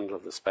cotangent bundle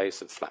of the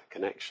space of flat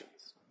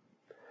connections.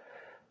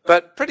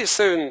 But pretty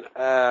soon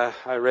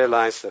I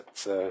realized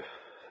that,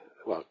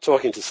 well,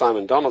 talking to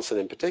Simon Donaldson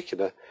in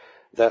particular,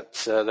 that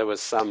there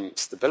was some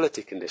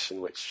stability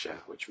condition which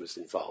was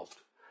involved.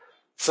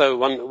 So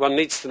one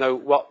needs to know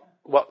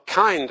what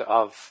kind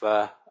of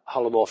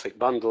holomorphic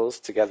bundles,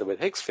 together with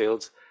Higgs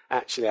fields,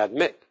 actually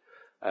admit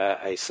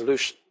a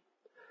solution.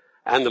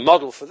 And the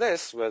model for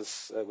this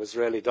was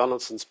really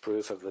Donaldson's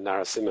proof of the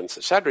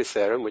Narasimhan-Seshadri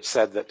theorem, which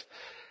said that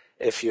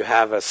if you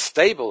have a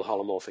stable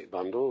holomorphic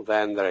bundle,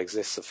 then there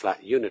exists a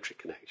flat unitary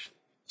connection.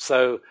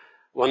 So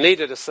one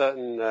needed a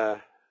certain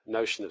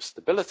notion of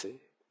stability.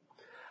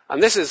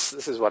 And this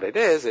is what it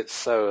is. It's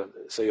so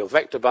your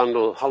vector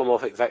bundle,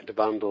 holomorphic vector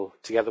bundle,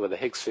 together with a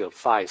Higgs field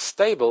phi, is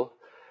stable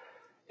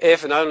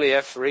if and only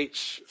if for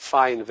each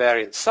phi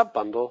invariant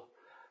subbundle,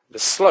 the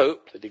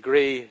slope, the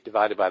degree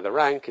divided by the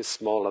rank, is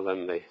smaller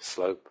than the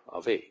slope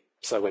of E.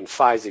 So when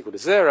phi is equal to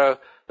 0,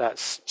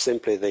 that's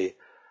simply the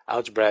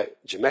algebraic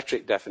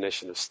geometric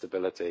definition of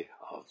stability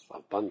of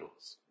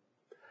bundles.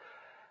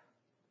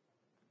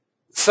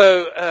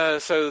 So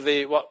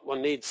what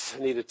one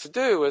needed to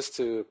do was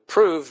to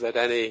prove that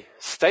any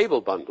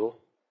stable bundle,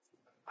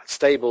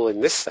 stable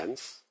in this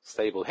sense,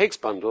 stable Higgs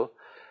bundle,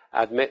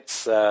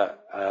 admits a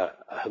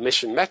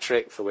Hermitian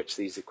metric for which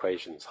these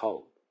equations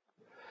hold.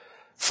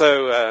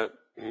 So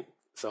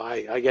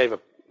I gave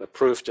a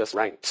proof just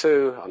rank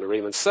 2 on a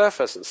Riemann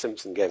surface, and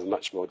Simpson gave a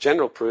much more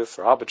general proof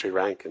for arbitrary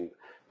rank and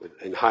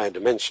in higher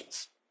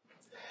dimensions.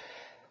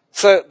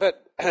 So,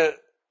 but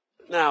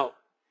now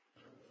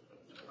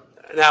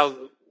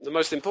the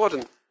most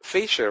important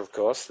feature, of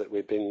course, that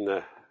we've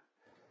been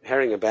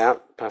hearing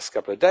about the past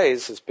couple of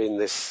days has been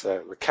this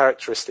the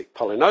characteristic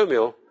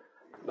polynomial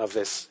of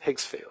this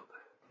Higgs field,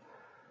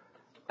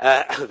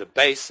 the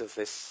base of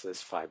this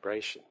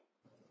vibration.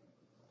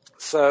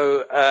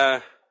 So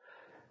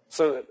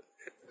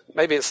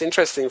maybe it's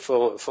interesting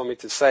for me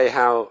to say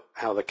how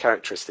the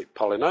characteristic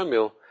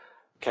polynomial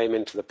came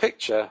into the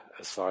picture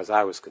as far as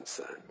I was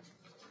concerned.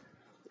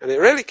 And it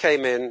really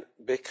came in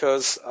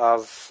because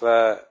of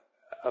the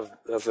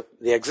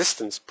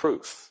existence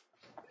proof.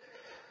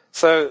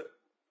 So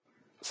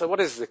what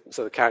is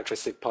the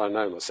characteristic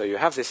polynomial? So you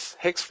have this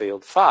Higgs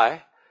field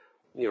phi,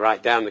 and you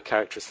write down the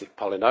characteristic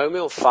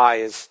polynomial. Phi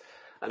is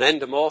an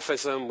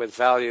endomorphism with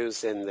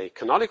values in the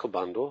canonical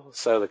bundle,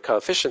 so the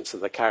coefficients of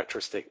the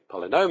characteristic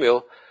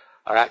polynomial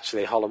are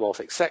actually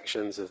holomorphic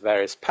sections of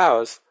various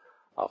powers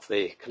of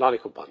the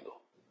canonical bundle.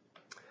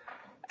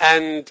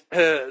 And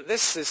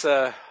this is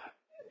a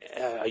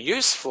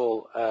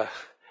useful,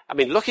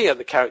 looking at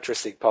the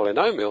characteristic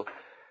polynomial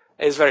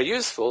is very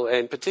useful,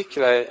 in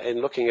particular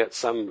in looking at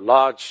some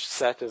large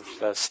set of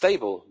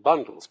stable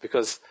bundles,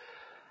 because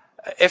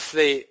if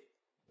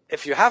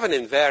you have an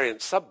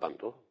invariant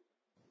subbundle,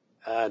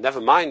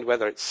 never mind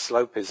whether its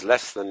slope is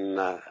less than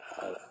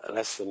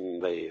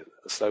the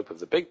slope of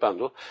the big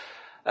bundle,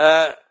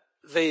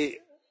 the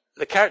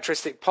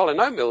characteristic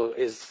polynomial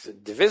is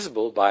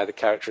divisible by the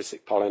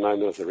characteristic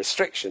polynomial of the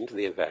restriction to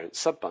the invariant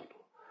subbundle.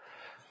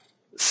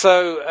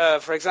 So,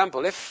 for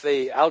example, if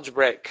the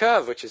algebraic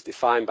curve, which is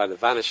defined by the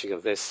vanishing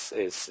of this,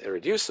 is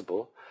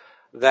irreducible,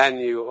 then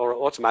you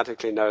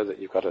automatically know that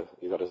you've got a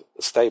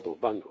stable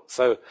bundle.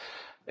 So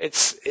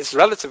it's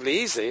relatively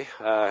easy,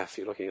 if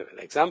you're looking at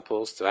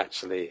examples, to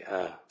actually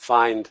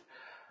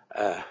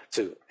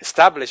to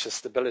establish a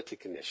stability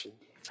condition,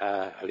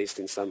 at least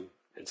in some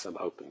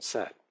open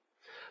set.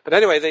 But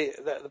anyway,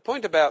 the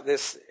point about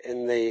this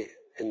in the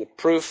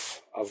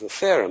proof of the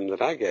theorem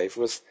that I gave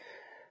was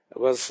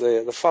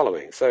the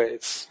following. So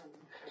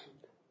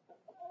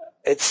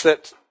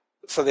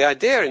so the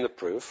idea in the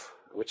proof,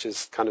 which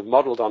is kind of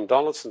modeled on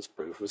Donaldson's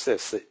proof, was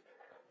this: that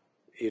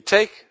you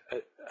take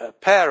a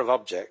pair of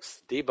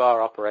objects, d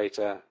bar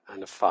operator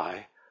and a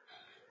phi,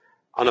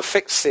 on a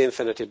fixed C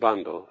infinity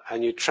bundle,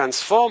 and you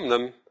transform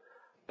them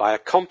by a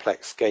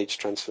complex gauge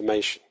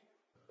transformation.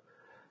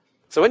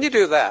 So when you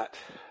do that,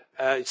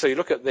 so you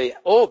look at the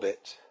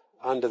orbit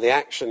under the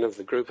action of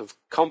the group of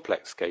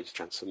complex gauge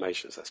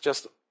transformations. That's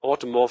just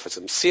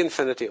automorphisms, C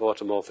infinity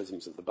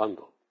automorphisms of the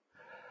bundle.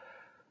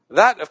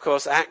 That, of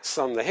course, acts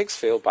on the Higgs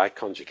field by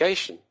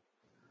conjugation.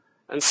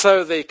 And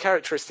so the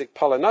characteristic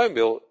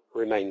polynomial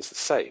remains the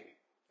same.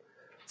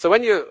 So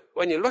when you're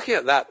looking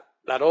at that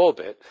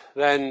orbit,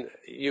 then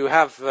you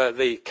have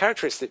the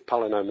characteristic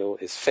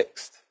polynomial is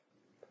fixed.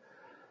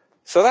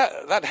 So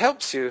that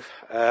helps you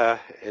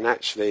in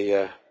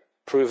actually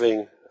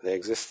proving the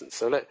existence.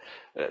 So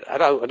I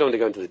don't want to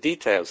go into the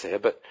details here,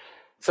 but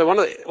So one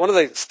of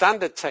the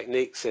standard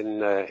techniques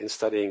in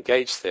studying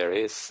gauge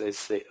theory is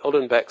the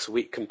Uhlenbeck's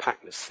weak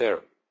compactness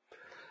theorem.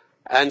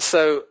 And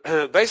so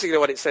basically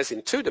what it says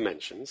in 2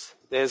 dimensions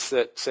is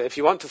that if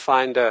you want to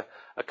find a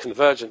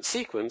convergent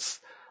sequence,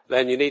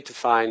 then you need to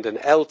find an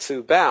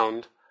L2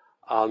 bound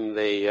on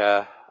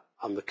the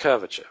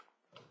curvature.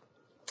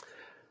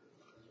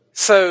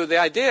 So the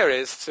idea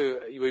is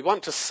we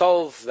want to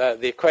solve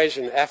the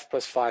equation f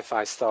plus phi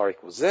phi star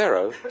equals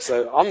 0.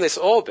 So on this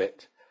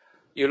orbit,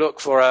 you look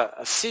for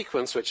a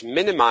sequence which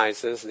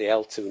minimizes the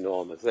L2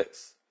 norm of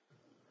this.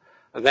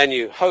 And then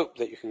you hope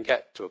that you can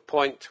get to a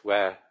point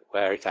where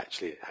it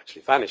actually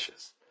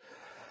vanishes.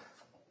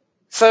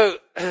 So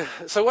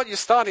what you're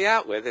starting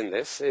out with in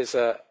this is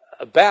a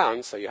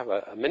bound. So you have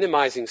a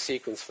minimizing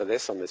sequence for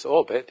this on this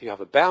orbit. You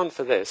have a bound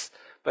for this.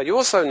 But you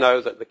also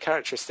know that the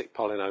characteristic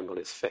polynomial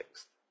is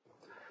fixed.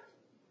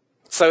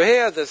 So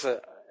here there's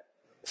a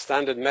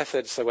standard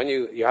method. So when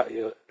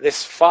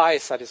this phi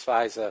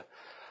satisfies an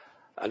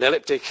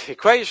elliptic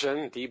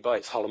equation, d by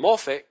it's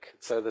holomorphic.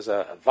 So there's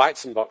a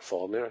Weizenbach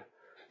formula.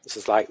 This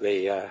is like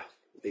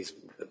these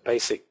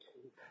basic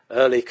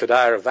early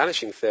Kodaira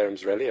vanishing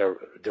theorems really are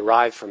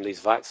derived from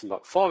these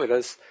Weizenbach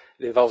formulas.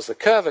 It involves the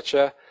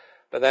curvature,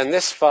 but then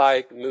this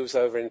phi moves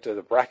over into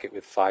the bracket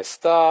with phi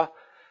star.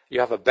 You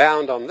have a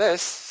bound on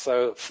this,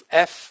 so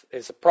f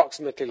is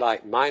approximately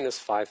like minus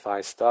phi phi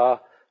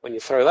star. When you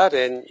throw that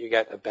in, you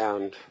get a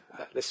bound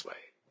this way.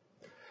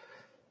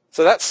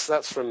 So that's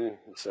from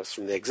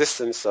the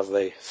existence of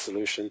the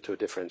solution to a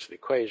differential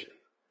equation.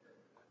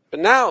 But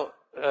now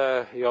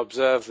you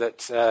observe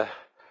that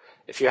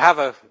if you have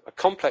a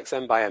complex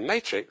m by m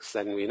matrix,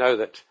 then we know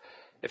that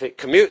if it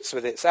commutes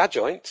with its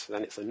adjoint,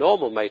 then it's a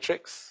normal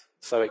matrix,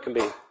 so it can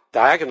be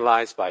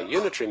diagonalized by a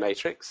unitary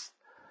matrix.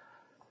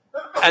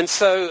 And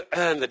so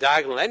the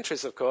diagonal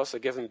entries, of course, are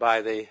given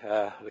by the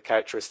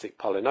characteristic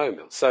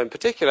polynomial. So in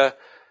particular,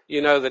 you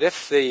know that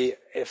if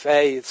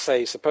A,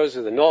 say,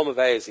 supposedly the norm of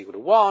A is equal to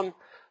 1,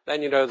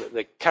 then you know that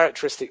the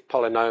characteristic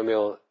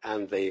polynomial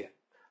and the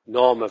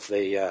norm of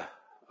AA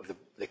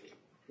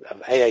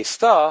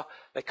star,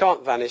 they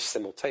can't vanish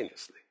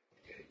simultaneously.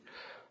 Okay.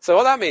 So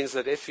what that means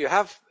that if you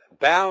have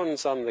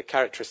bounds on the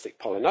characteristic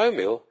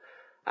polynomial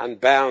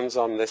and bounds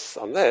on this,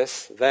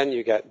 then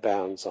you get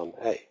bounds on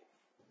A.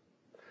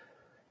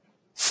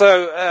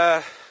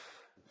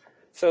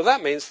 So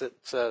that means that,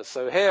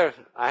 so here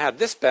I had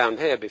this bound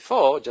here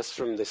before, just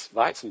from this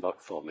Weizenbach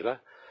formula,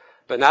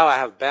 but now I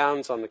have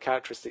bounds on the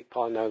characteristic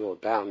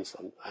polynomial bounds.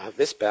 I have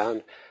this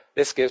bound.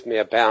 This gives me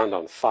a bound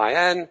on phi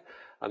n,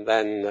 and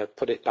then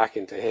put it back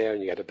into here,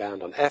 and you get a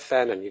bound on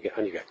fn, and you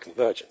get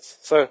convergence.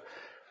 So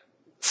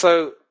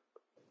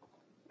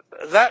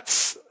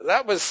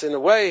that was in a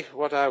way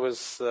what I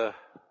was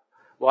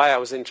why I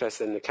was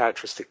interested in the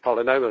characteristic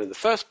polynomial in the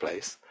first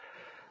place.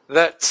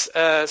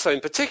 So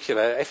in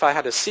particular, if I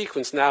had a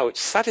sequence now which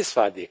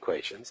satisfied the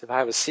equations, if I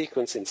have a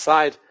sequence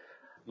inside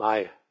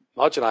my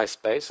moduli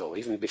space, or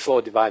even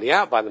before dividing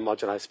out by the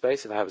moduli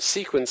space, if I have a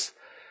sequence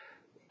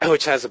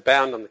which has a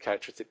bound on the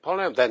characteristic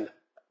polynomial, then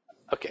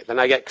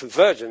I get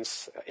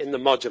convergence in the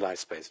moduli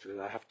space, because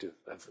I have to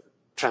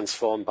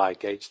transform by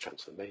gauge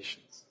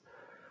transformations.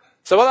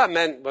 So what that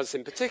meant was,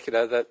 in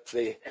particular, that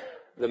the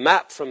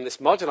map from this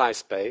moduli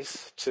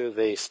space to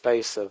the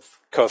space of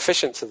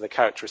coefficients of the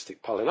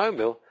characteristic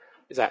polynomial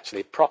is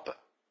actually proper.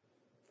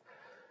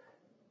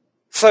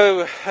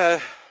 So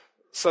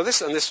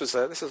this was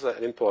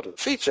an important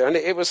feature, and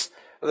it was,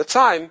 at the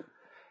time,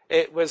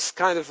 it was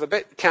kind of a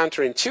bit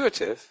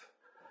counterintuitive,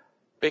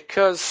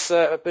 because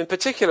in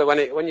particular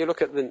when you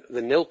look at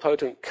the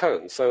nilpotent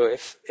cone. So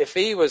if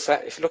you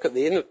look at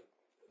the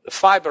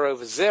fiber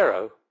over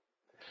 0,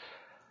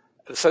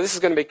 so this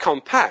is going to be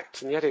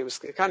compact, and yet it was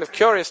kind of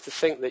curious to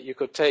think that you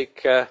could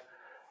take a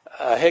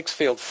Higgs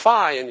field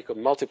phi and you could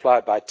multiply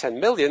it by 10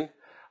 million,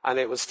 and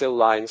it would still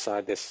lie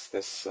inside this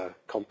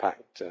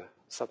compact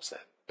subset.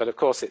 But of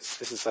course,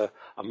 this is a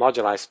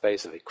moduli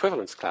space of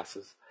equivalence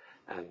classes,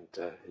 and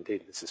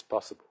indeed this is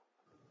possible.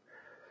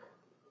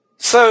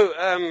 So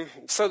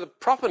the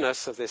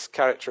properness of this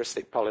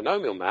characteristic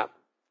polynomial map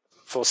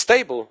for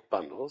stable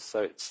bundles,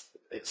 so it's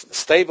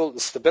stable.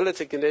 The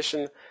stability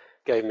condition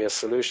gave me a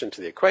solution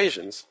to the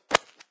equations.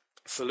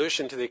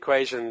 Solution to the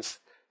equations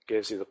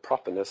gives you the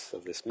properness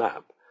of this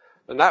map,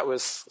 and that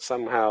was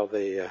somehow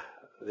the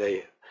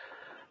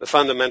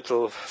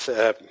fundamental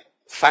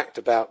fact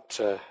about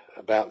the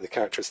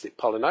characteristic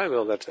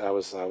polynomial that I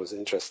was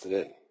interested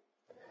in.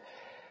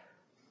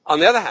 On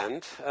the other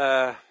hand,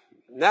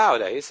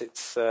 nowadays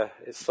it's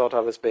thought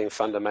of as being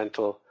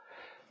fundamental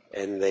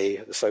in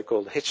the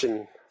so-called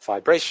Hitchin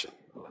vibration,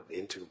 or the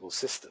integrable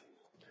system.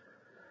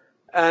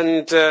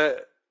 And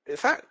in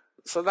fact,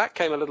 so that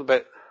came a little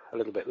bit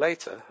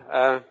later,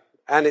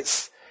 and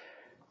it's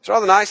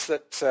rather nice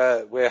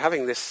that we're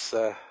having this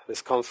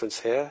conference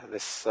here,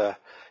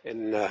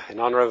 in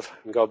honor of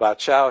Ngo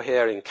Chao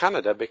here in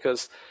Canada,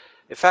 because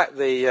in fact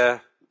the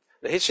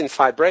Hitchin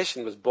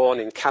vibration was born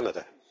in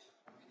Canada.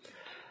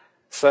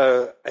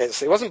 So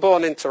it wasn't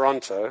born in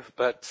Toronto,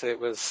 but it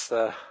was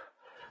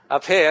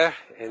up here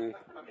in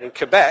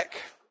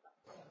Quebec.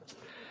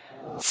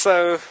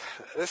 So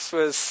this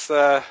was,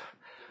 I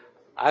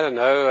don't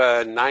know,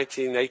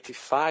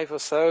 1985 or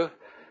so.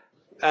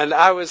 And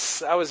I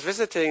was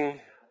visiting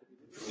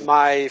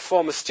my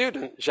former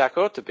student, Jacques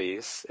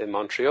Ortebise, in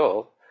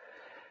Montreal.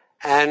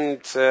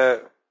 And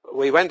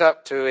we went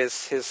up to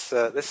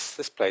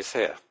this place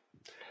here.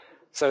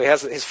 So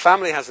his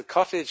family has a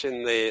cottage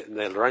in the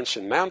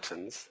Laurentian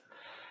Mountains.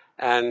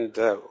 And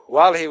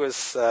while he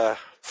was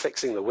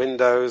fixing the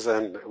windows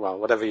and, well,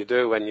 whatever you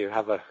do when you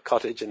have a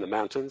cottage in the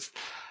mountains,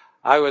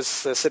 I was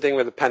sitting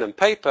with a pen and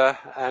paper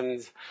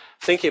and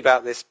thinking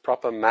about this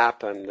proper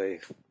map and the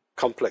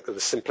complex of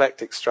the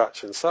symplectic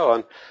structure and so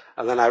on.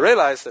 And then I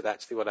realized that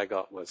actually what I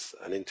got was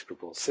an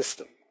integrable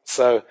system.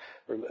 So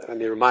let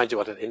me remind you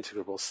what an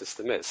integrable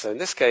system is. So in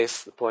this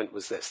case, the point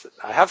was this, that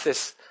I have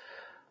this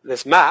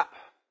map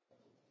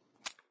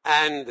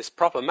and this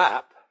proper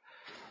map,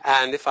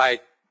 and if I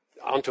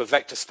onto a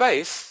vector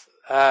space,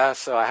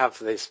 so I have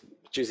this,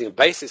 choosing a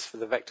basis for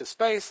the vector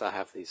space, I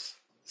have these,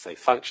 say,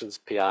 functions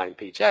pi and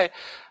pj,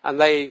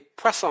 and they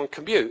press on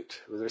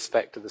commute with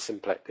respect to the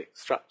symplectic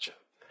structure.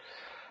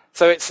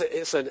 So it's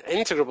an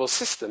integrable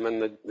system,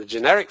 and the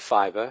generic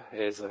fiber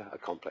is a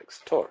complex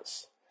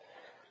torus.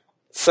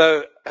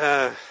 So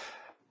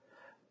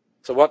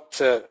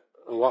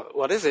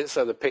what is it?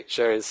 So the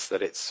picture is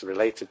that it's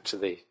related to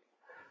the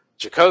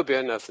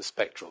Jacobian of the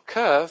spectral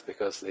curve,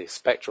 because the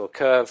spectral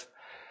curve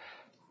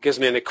gives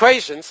me an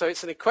equation. So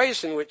it's an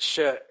equation which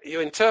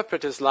you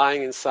interpret as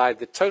lying inside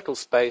the total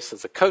space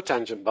of the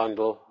cotangent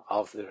bundle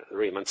of the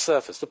Riemann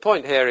surface. The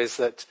point here is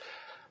that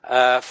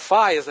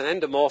phi is an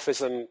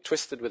endomorphism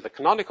twisted with the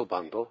canonical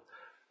bundle.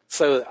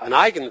 So an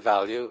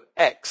eigenvalue,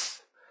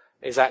 x,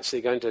 is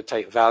actually going to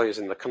take values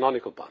in the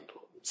canonical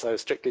bundle. So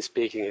strictly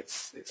speaking,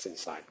 it's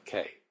inside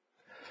K.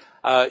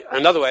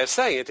 Another way of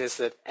saying it is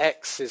that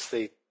x is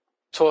the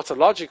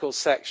tautological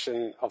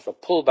section of the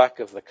pullback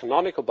of the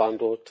canonical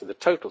bundle to the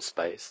total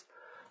space.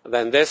 And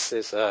then this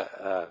is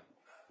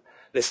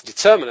this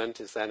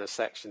determinant is then a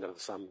section of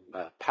some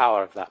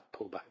power of that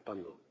pullback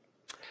bundle.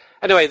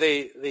 Anyway,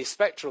 the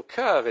spectral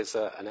curve is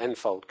an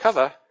n-fold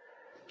cover.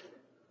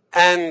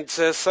 And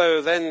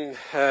so then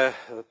the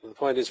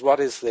point is,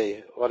 what is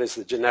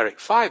the generic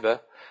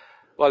fiber?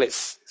 Well,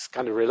 it's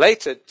kind of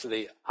related to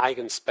the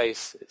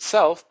eigenspace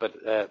itself, but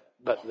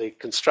the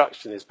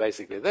construction is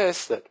basically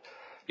this, that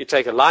you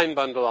take a line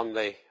bundle on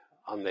the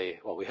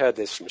well, we heard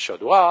this from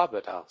Chaudoir,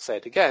 but I'll say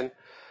it again.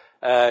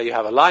 You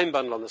have a line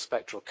bundle on the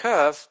spectral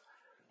curve,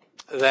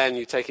 then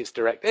you take its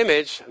direct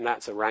image, and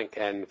that's a rank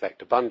n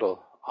vector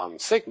bundle on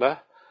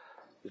sigma.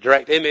 The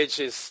direct image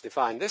is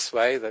defined this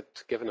way,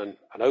 that given an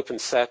open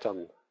set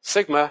on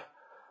sigma,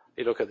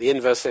 you look at the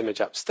inverse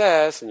image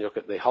upstairs, and you look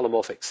at the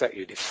holomorphic section.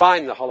 You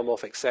define the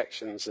holomorphic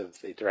sections of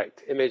the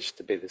direct image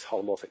to be these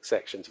holomorphic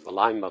sections of the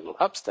line bundle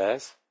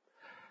upstairs.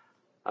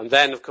 And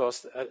then, of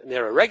course,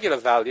 near a regular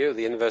value,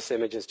 the inverse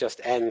image is just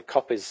n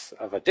copies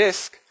of a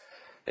disk.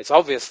 It's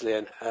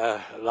obviously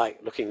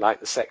looking like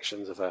the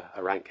sections of a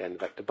rank n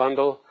vector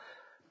bundle.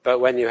 But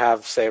when you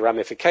have, say, a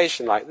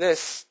ramification like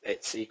this,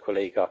 it's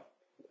equally got,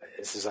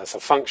 this is as a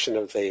function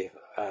of the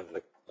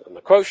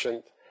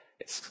quotient,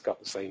 it's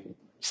got the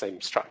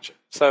same structure.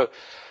 So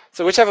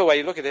whichever way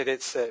you look at it,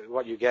 it's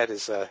what you get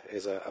is a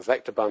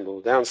vector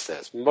bundle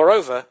downstairs.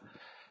 Moreover,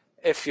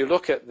 if you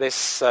look at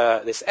this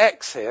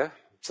x here,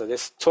 so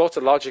this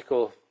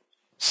tautological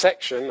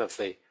section of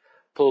the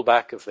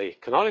pullback of the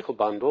canonical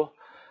bundle,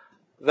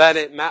 then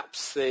it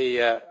maps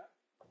the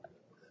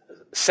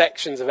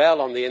sections of L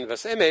on the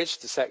inverse image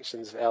to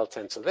sections of L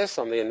tensor this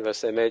on the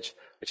inverse image,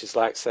 which is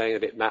like saying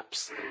that it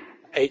maps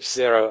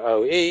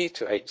H0OE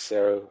to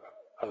H0O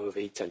of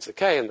E tensor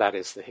K, and that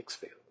is the Higgs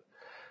field.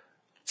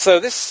 So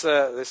this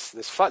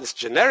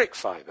generic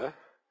fiber,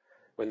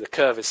 when the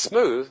curve is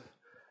smooth,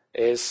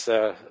 is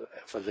for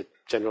the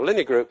general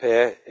linear group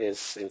here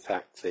is in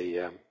fact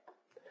the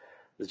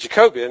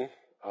Jacobian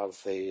of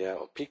the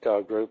or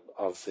Picard group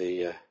of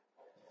the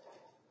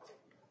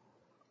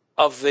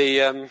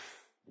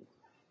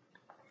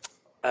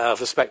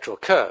spectral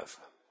curve.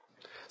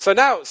 So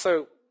now,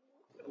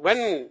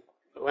 when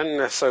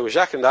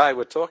Jacques and I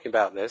were talking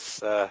about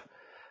this, and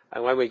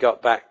when we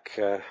got back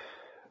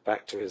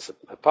to his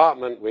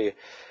apartment, we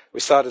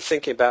started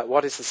thinking about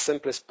what is the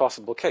simplest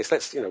possible case.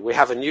 We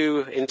have a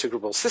new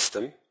integrable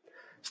system.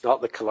 It's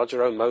not the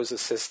Calogero-Moses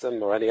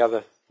system or any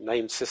other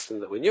named system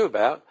that we knew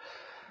about.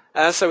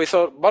 So we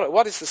thought,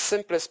 what is the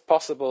simplest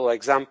possible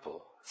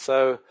example?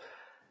 So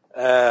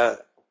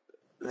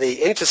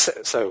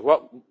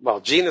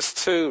genus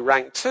 2,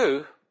 rank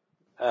 2,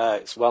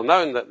 it's well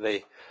known that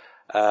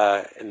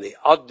in the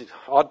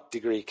odd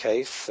degree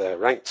case,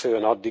 rank 2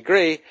 and odd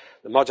degree,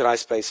 the moduli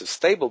space of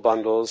stable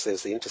bundles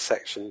is the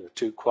intersection of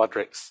two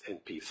quadrics in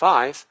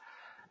P5.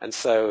 And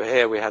so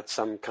here we had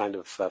some kind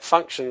of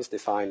functions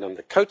defined on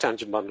the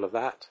cotangent bundle of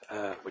that,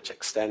 which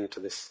extend to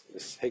this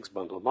Higgs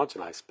bundle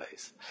moduli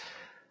space.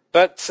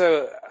 But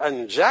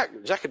and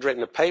Jacques had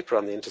written a paper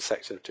on the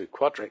intersection of two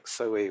quadrics,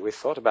 so we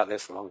thought about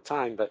this a long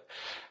time, but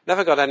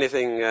never got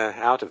anything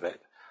out of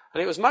it.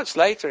 And it was much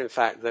later, in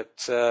fact,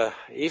 that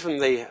even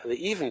the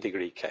even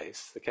degree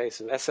case, the case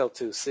of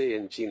SL2C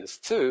in genus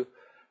 2,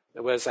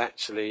 was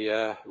actually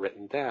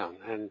written down.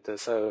 And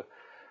so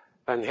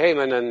Van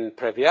Heyman and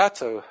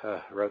Previato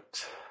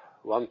wrote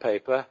one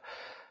paper,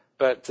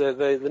 but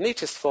the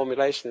neatest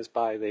formulation is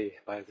by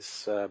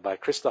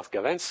Krzysztof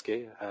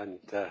Gawęcki, and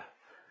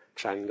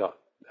Tran got,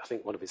 I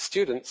think, one of his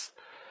students.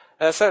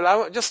 So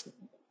I just,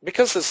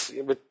 because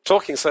we're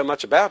talking so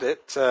much about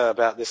it,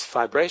 about this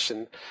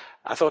vibration,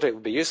 I thought it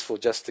would be useful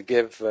just to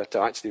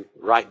to actually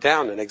write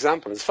down an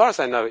example. As far as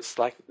I know, it's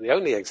like the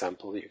only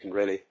example that you can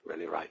really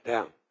write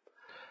down.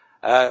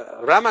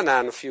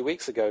 Ramanan a few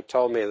weeks ago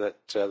told me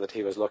that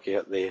he was looking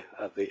at the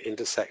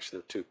intersection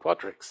of two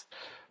quadrics,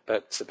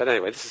 but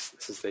anyway, this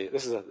is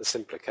a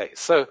simpler case.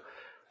 So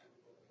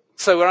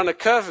we're on a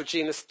curve of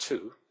genus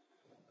 2.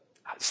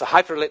 It's a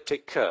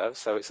hyperelliptic curve,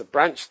 so it's a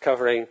branch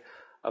covering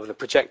of the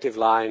projective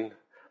line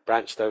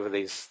branched over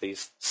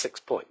these 6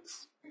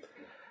 points.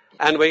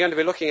 And we're going to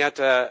be looking at,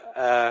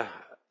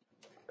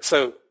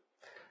 so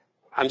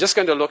I'm just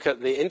going to look at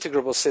the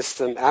integrable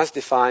system as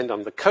defined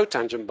on the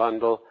cotangent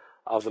bundle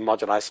of the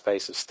moduli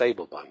space of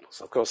stable bundles.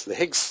 Of course,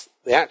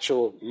 the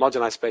actual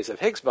moduli space of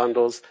Higgs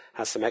bundles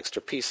has some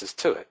extra pieces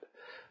to it.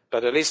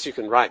 But at least you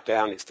can write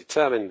down, it's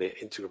determined the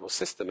integrable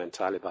system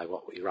entirely by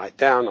what we write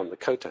down on the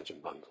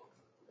cotangent bundle.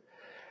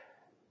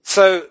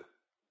 So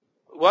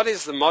what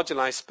is the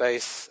moduli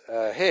space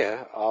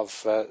here of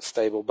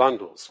stable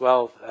bundles?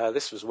 Well,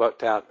 this was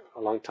worked out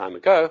a long time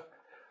ago.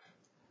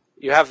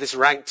 You have this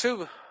rank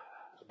 2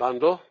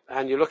 bundle,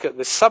 and you look at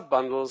the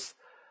sub-bundles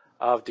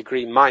of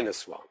degree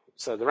 -1.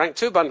 So the rank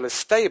 2 bundle is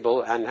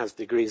stable and has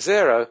degree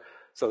 0,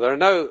 so there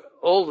are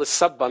all the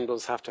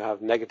sub-bundles have to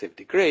have negative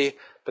degree,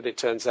 but it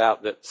turns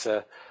out that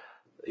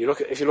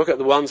if you look at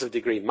the ones of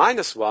degree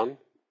 -1,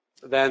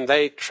 then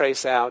they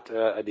trace out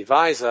a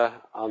divisor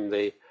on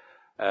the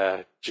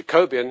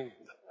Jacobian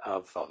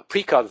of the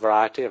precog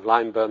variety of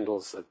line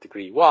bundles of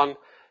degree 1.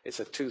 It's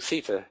a 2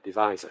 theta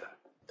divisor.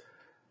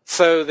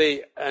 So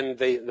the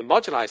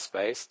moduli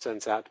space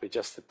turns out to be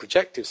just the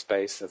projective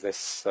space of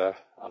this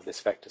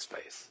vector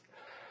space.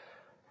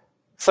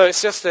 So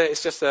it's just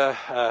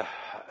a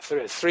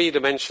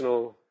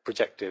three-dimensional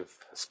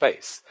projective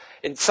space.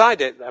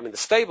 Inside it, I mean, the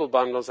stable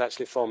bundles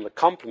actually form the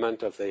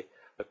complement of the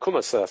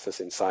Kummer surface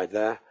inside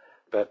there,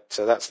 but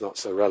that's not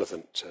so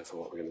relevant for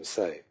what we're going to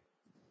say.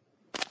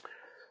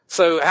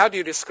 So how do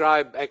you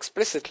describe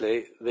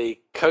explicitly the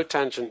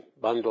cotangent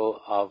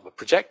bundle of a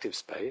projective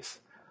space?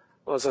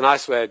 Well, there's a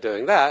nice way of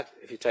doing that.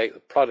 If you take the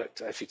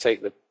product,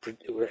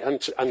 we're trying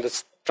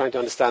to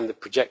understand the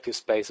projective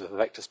space of a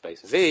vector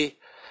space V,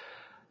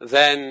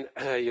 then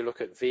you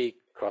look at V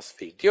cross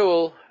V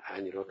dual,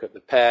 and you look at the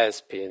pairs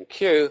P and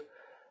Q,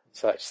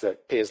 such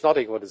that P is not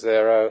equal to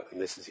 0, and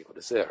this is equal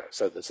to 0.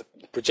 So there's a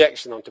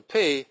projection onto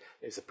P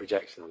is a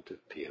projection onto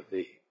P of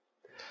V.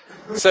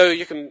 So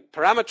you can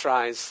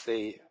parameterize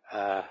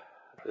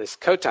this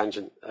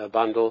cotangent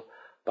bundle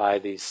by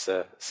these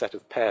set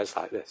of pairs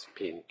like this,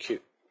 P and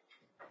Q.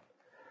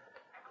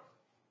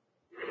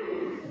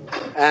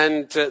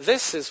 And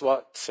this is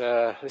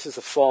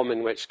the form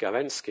in which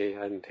Gawęcki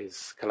and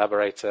his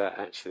collaborator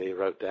actually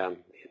wrote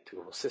down the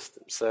integral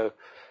system. So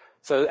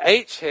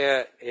H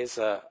here is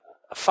a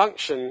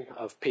function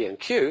of P and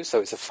Q, so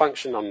it's a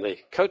function on the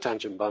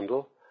cotangent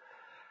bundle.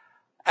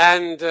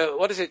 And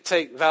what does it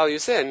take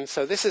values in?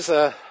 So this is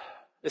a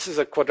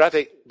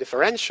quadratic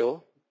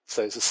differential,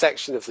 so it's a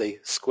section of the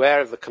square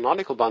of the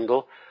canonical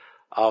bundle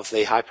of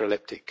the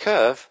hyperelliptic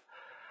curve.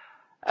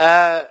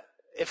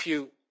 If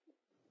you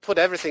put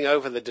everything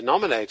over the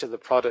denominator, the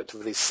product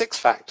of these 6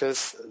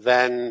 factors,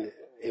 then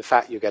in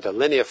fact you get a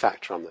linear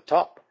factor on the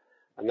top,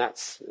 and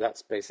that's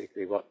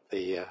basically what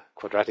the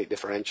quadratic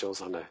differentials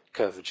on a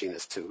curve of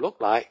genus 2 look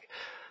like.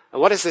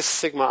 And what is this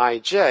sigma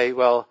ij?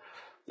 Well,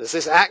 there's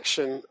this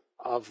action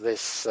of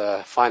this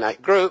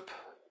finite group,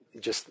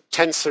 just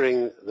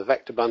tensoring the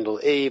vector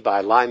bundle E by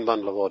a line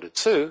bundle of order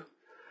 2,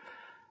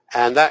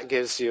 and that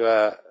gives you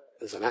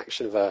there's an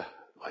action of a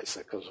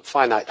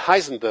finite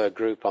Heisenberg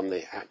group on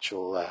the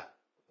actual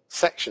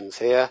sections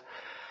here,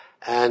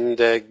 and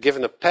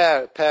given a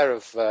pair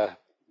of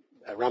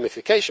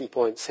ramification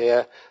points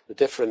here, the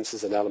difference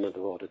is an element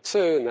of order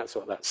 2, and that's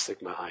what that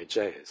sigma ij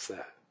is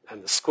there.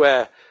 And the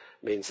square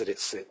means that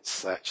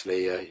it's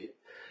actually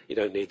you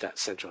don't need that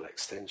central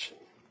extension.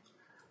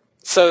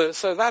 So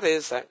that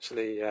is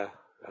actually,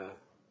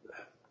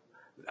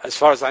 as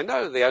far as I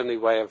know, the only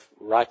way of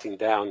writing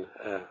down,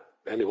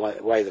 any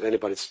way that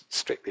anybody's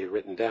strictly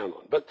written down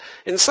on. But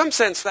in some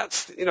sense,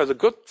 that's, the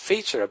good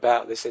feature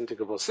about this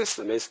integrable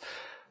system is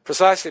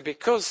precisely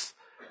because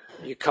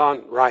you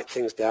can't write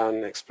things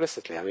down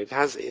explicitly. I mean,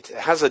 it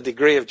has a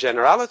degree of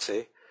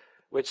generality,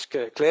 which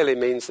clearly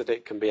means that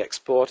it can be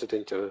exported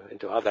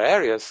into other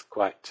areas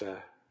quite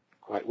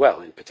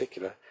well, in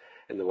particular,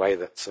 in the way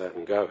that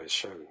Ngo has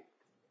shown.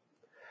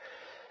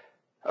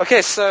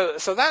 Okay, so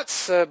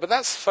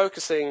that's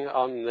focusing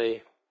on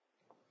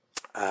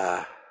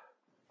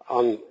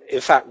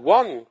in fact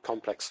one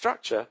complex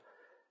structure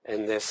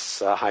in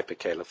this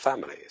hyperkähler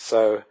family.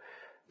 So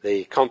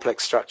the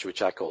complex structure,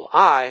 which I call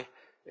I,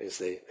 is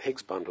the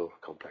Higgs bundle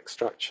complex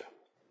structure.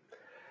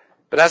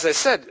 But as I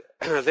said,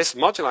 this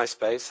moduli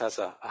space has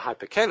a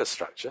hyperkähler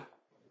structure,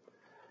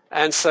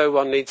 and so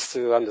one needs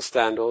to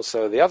understand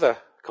also the other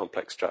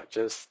complex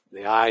structures,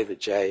 the I, the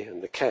J,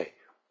 and the K.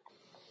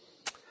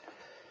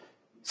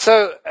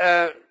 So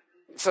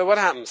what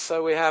happens?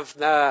 So we have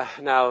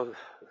now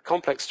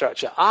complex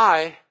structure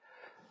I.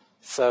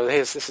 So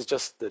this is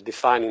just the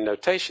defining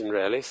notation,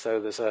 really.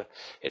 So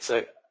it's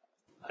a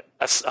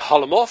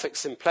holomorphic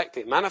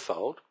symplectic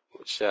manifold,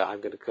 which I'm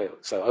going to call,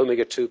 so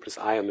omega 2 plus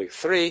I omega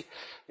 3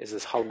 is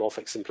this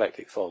holomorphic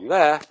symplectic form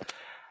there.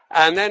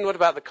 And then what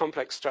about the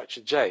complex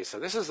structure J? So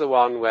this is the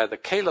one where the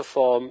Kähler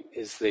form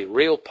is the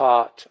real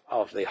part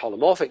of the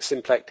holomorphic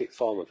symplectic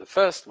form of the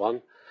first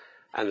one,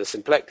 and the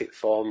symplectic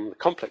form, the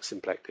complex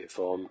symplectic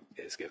form,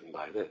 is given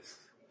by this.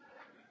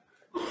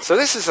 So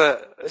this is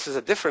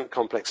a different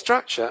complex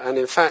structure, and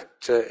in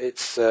fact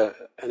it's an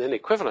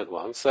inequivalent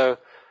one. So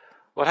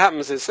what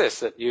happens is this,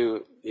 that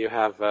you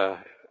have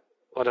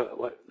what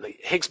the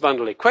Higgs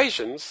bundle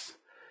equations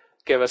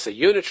give us a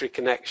unitary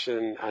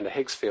connection and a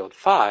Higgs field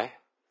phi.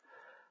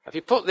 If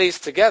you put these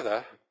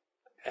together,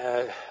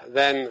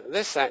 then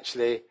this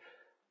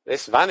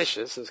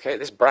vanishes, okay,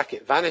 this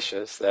bracket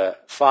vanishes, the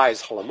phi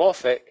is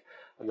holomorphic,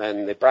 and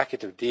then the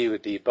bracket of d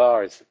with d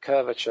bar is the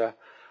curvature.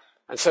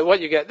 And so what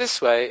you get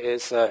this way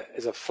is a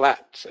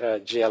flat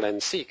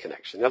GLNC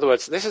connection. In other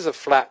words, this is a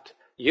flat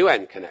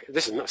UN connection.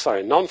 This is not,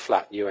 sorry,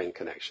 non-flat UN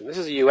connection. This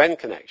is a UN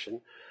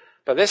connection,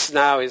 but this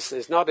now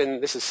is not in,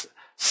 this is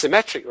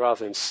symmetric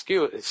rather than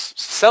skew, it's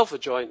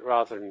self-adjoint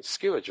rather than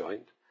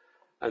skew-adjoint.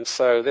 And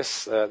so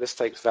this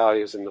takes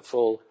values in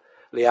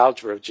the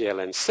algebra of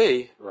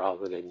GLNC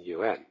rather than in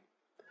UN.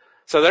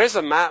 So there is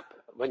a map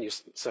when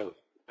so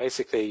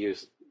basically you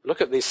look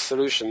at these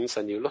solutions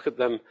and you look at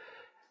them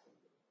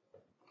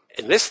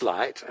in this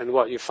light, and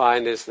what you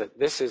find is that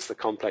this is the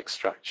complex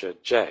structure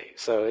J.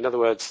 So in other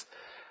words,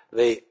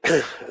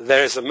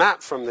 there is a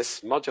map from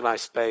this moduli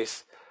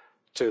space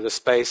to the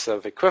space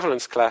of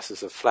equivalence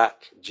classes of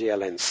flat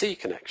GLNC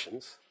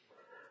connections.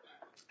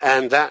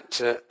 And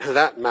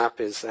that map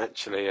is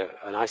actually an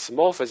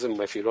isomorphism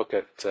if you look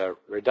at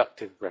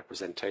reductive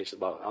representation.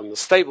 Well, on the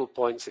stable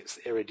points, it's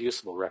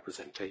irreducible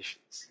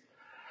representations.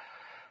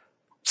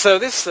 So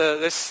this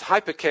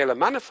hyperkähler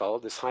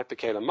manifold, this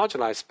hyperkähler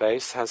moduli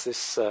space, has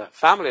this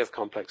family of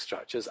complex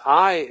structures.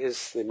 I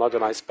is the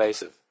moduli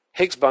space of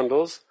Higgs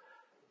bundles.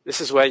 This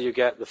is where you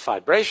get the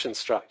fibration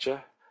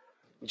structure.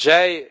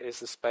 J is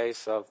the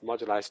space of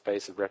moduli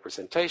space of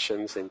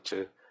representations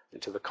into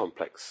the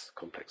complex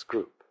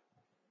group.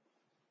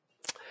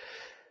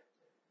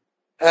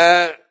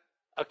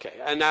 Okay,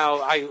 and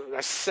now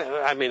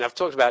I mean I've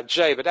talked about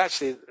J, but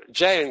actually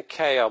J and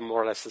K are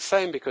more or less the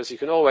same because you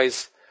can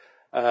always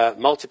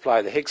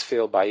multiply the Higgs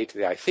field by e to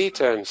the I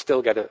theta and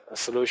still get a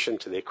solution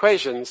to the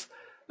equations.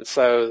 And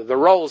so the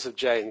roles of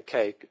J and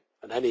K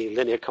and any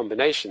linear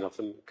combination of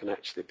them can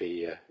actually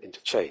be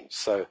interchanged.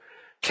 So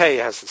K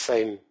has the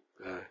same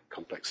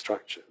complex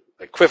structure,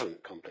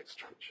 equivalent complex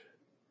structure.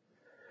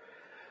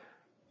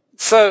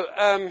 So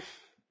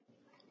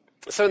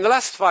in the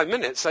last 5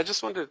 minutes, I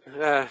just want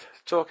to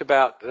talk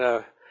about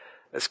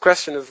this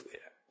question of,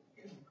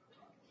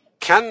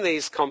 can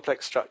these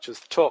complex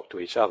structures talk to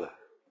each other?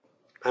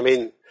 I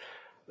mean,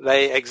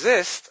 they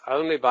exist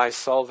only by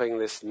solving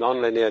this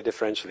nonlinear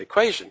differential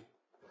equation.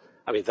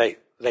 I mean, they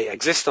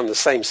exist on the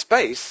same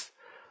space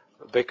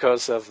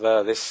because of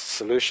this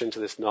solution to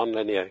this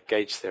nonlinear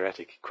gauge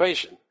theoretic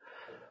equation.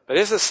 But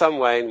is there some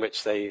way in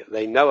which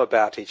they know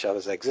about each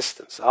other's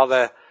existence? Are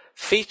there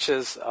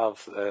features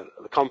of the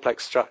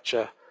complex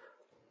structure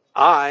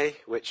I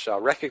which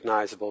are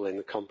recognizable in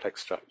the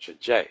complex structure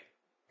J?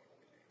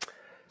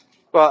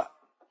 Well,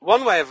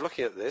 one way of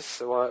looking at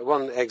this,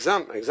 one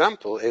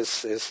example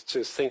is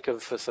to think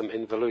of some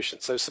involution.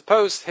 So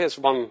suppose, here's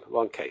one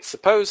case.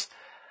 Suppose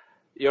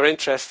you're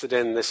interested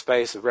in the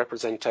space of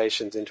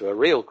representations into a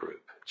real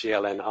group,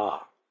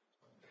 GLNR.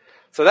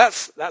 So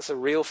that's a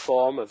real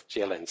form of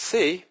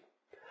GLNC,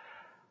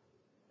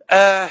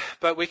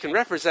 but we can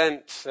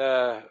represent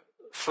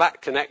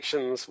flat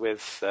connections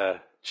with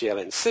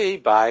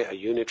GLNC by a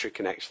unitary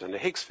connection and a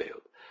Higgs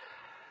field.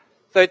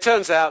 So it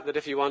turns out that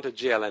if you want a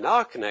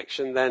GLNR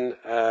connection, then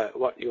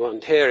what you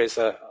want here is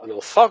an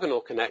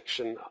orthogonal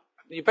connection.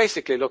 You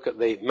basically look at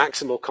the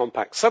maximal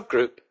compact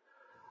subgroup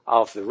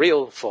of the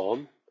real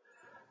form,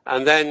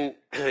 and then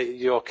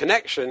your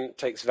connection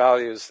takes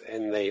values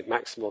in the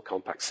maximal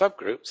compact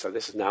subgroup. So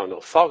this is now an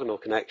orthogonal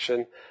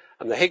connection,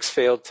 and the Higgs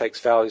field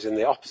takes values in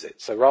the opposite.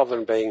 So rather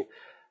than being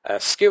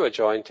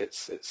skew-adjoint,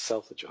 it's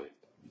self-adjoint.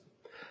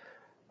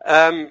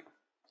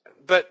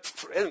 But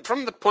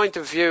from the point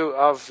of view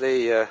of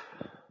the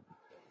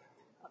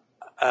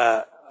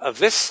of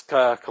this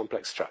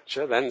complex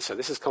structure, then, so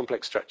this is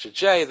complex structure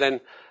J, then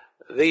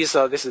these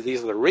are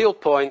the real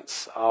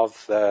points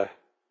of an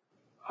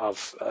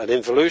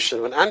involution,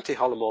 of an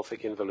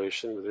anti-holomorphic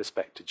involution with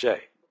respect to J.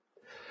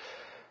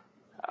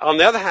 On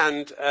the other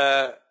hand,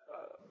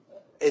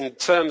 in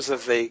terms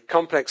of the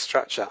complex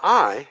structure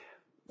I,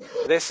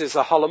 This is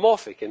a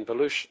holomorphic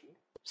involution.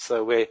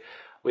 So we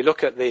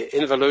look at the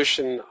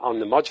involution on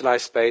the moduli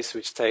space,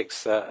 which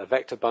takes a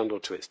vector bundle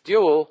to its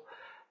dual,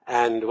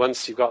 and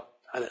once you've got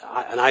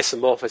an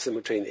isomorphism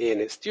between E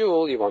and its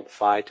dual, you want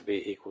phi to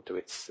be equal to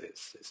its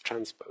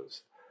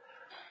transpose.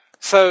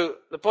 So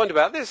the point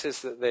about this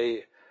is that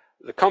the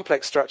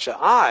complex structure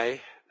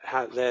I,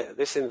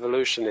 this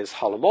involution is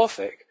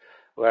holomorphic,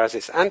 whereas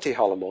it's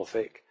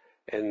anti-holomorphic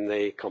in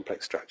the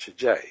complex structure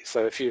J.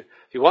 So if you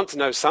want to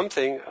know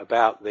something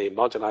about the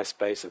moduli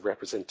space of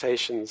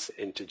representations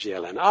into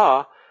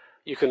GLNR,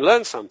 you can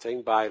learn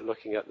something by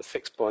looking at the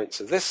fixed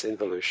points of this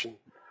involution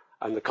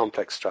and the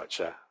complex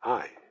structure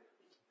I.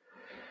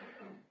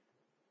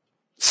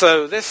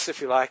 So this,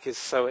 if you like, is,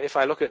 so if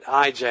I look at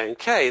I, J, and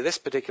K, this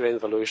particular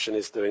involution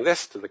is doing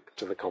this to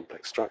the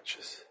complex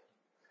structures.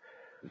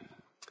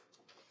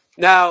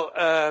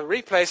 Now,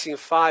 replacing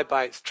phi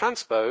by its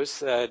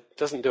transpose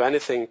doesn't do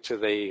anything to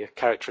the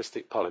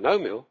characteristic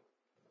polynomial.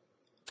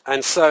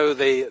 And so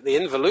the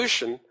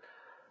involution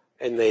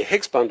in the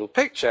Higgs bundle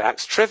picture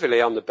acts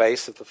trivially on the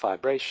base of the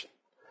fibration.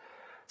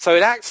 So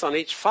it acts on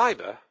each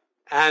fiber,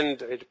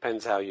 and it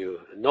depends how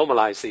you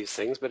normalize these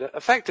things, but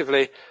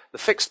effectively the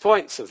fixed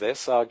points of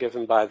this are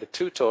given by the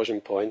two torsion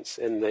points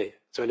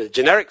so in a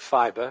generic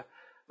fiber,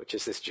 which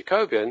is this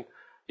Jacobian,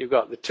 you've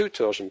got the two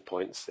torsion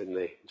points in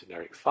the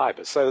generic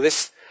fiber. So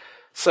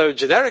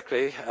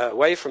generically,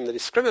 away from the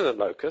discriminant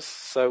locus,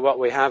 so what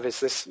we have is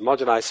this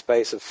moduli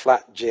space of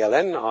flat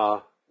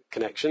GLNR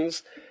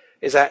connections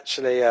is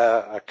actually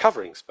a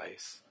covering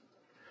space.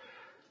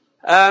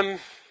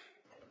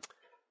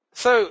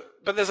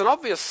 But there's an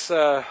obvious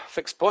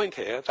fixed point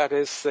here, that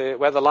is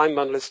where the line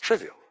bundle is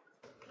trivial.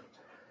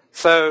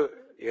 So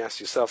you ask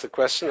yourself the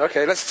question,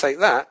 okay, let's take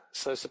that.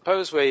 So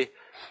suppose we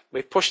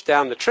push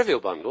down the trivial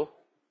bundle.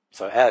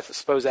 So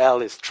suppose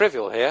L is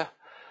trivial here.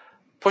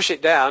 Push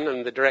it down,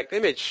 and the direct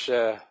image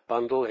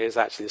bundle is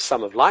actually the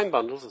sum of line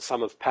bundles, the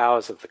sum of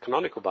powers of the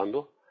canonical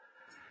bundle.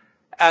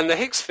 And the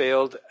Higgs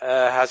field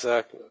has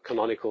a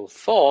canonical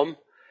form.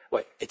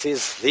 Well, it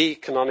is the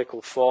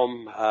canonical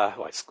form,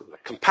 it's a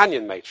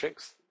companion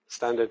matrix,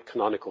 standard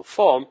canonical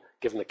form,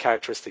 given the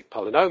characteristic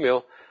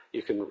polynomial.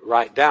 You can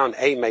write down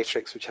a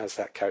matrix which has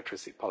that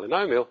characteristic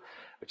polynomial,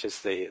 which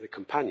is the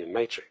companion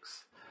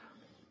matrix.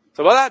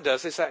 So what that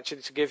does is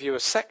actually to give you a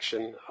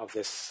section of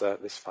this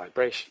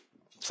fibration.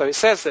 So it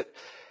says that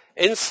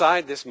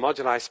inside this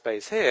moduli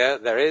space here,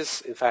 there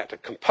is, in fact, a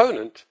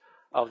component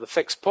of the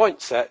fixed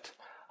point set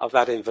of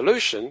that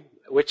involution,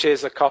 which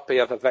is a copy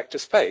of a vector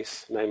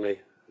space, namely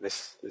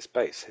this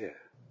base here.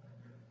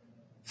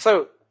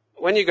 So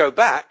when you go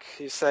back,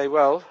 you say,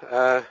 well,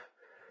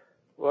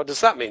 what does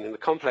that mean? In the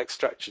complex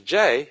structure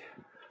J,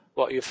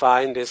 what you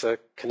find is a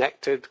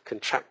connected,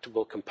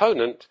 contractible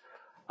component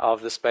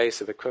of the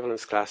space of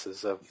equivalence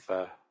classes of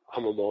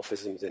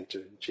homomorphisms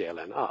into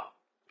GLNR.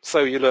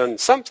 So you learn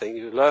something.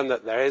 You learn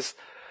that there is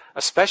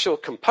a special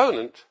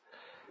component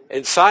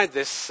inside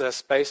this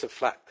space of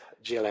flat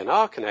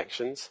GLNR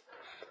connections,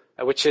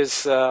 which is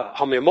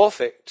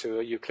homeomorphic to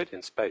a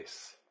Euclidean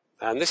space.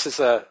 And this is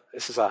a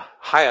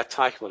higher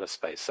Teichmuller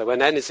space. So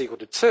when n is equal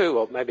to 2,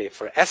 or maybe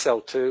for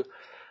SL2,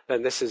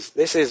 then this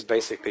is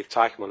basically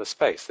Teichmuller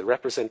space. The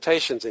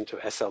representations into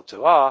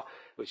SL2R,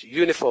 which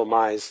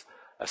uniformize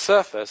a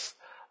surface,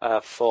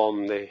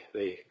 form the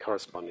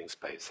corresponding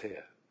space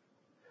here.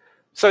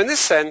 So in this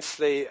sense,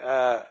 we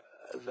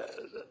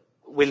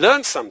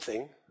learn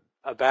something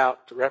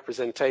about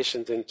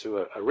representations into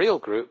a real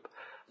group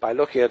by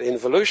looking at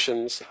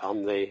involutions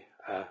on the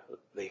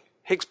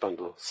Higgs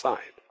bundle side.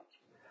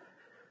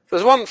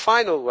 There's one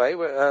final way.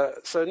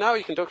 So now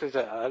you can look at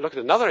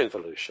another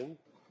involution.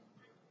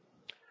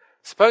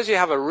 Suppose you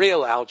have a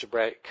real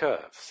algebraic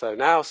curve. So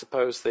now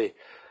suppose the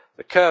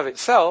curve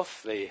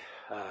itself, the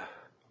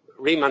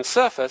Riemann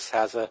surface,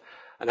 has an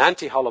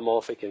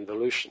anti-holomorphic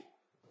involution.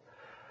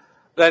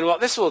 Then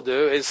what this will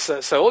do is,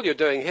 so all you're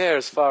doing here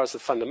as far as the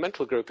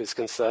fundamental group is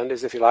concerned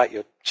is, if you like,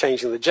 you're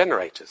changing the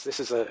generators. This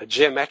is a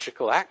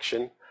geometrical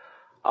action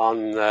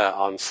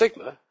on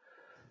sigma.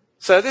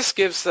 So this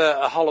gives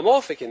a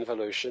holomorphic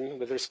involution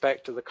with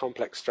respect to the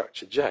complex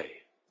structure J.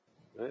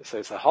 Right? So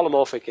it's a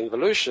holomorphic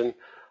involution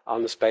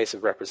on the space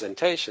of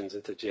representations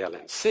into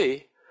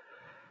GLNC.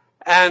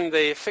 And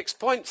the fixed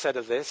point set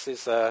of this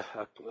is a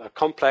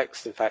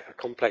complex, in fact, a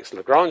complex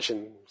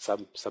Lagrangian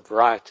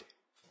subvariety.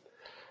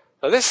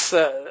 So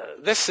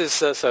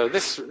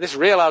this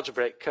real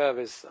algebraic curve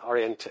is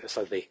oriented.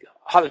 So the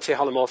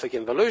anti-holomorphic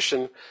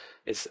involution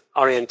is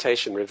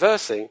orientation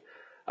reversing,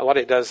 and what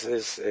it does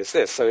is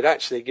this. So it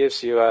actually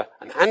gives you an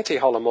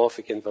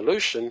anti-holomorphic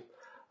involution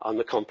on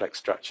the complex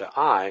structure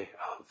I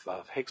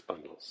of Higgs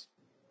bundles.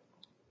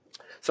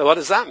 So what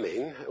does that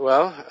mean?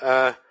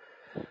 Well,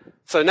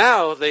 so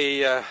now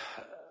the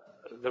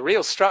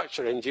real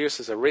structure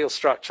induces a real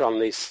structure on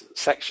these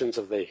sections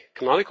of the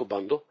canonical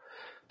bundle,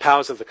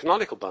 powers of the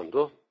canonical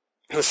bundle.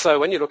 So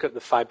when you look at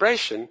the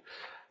fibration,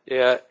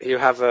 you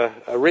have a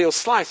real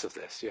slice of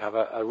this. You have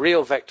a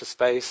real vector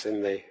space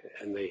in the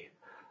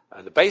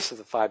base of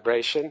the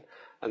fibration,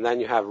 and then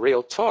you have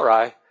real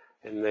tori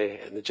in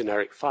the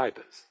generic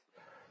fibers.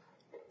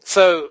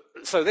 So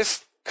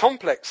this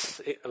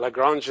complex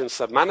Lagrangian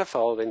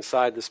submanifold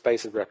inside the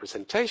space of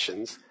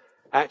representations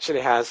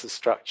actually has the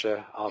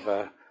structure of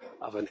a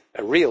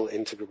real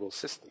integrable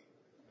system.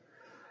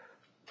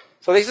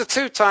 So these are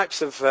two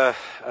types of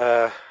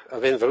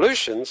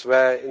involutions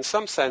where, in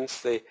some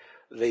sense, the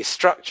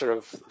structure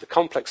of the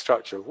complex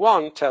structure of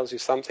one tells you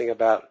something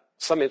about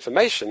some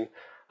information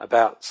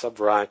about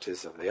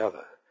subvarieties of the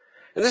other.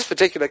 In this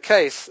particular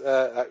case,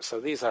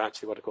 so these are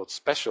actually what are called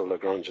special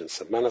Lagrangian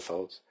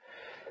submanifolds.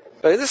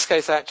 But in this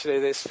case, actually,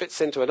 this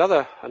fits into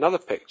another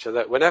picture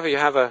that whenever you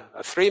have a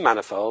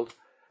three-manifold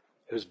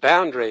whose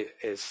boundary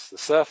is the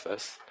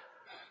surface,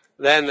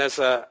 then there's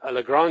a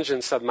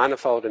Lagrangian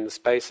submanifold in the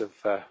space of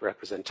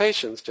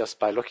representations just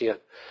by looking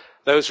at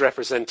those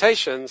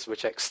representations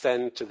which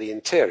extend to the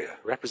interior,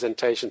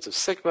 representations of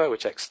sigma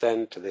which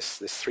extend to this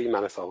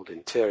three-manifold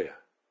interior.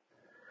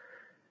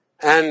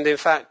 And in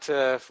fact,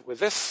 with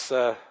this,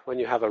 when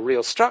you have a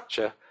real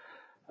structure,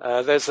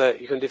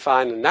 you can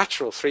define a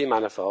natural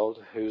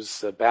three-manifold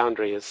whose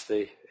boundary is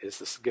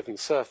this given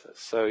surface.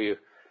 So you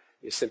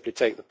simply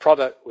take the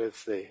product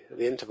with the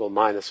interval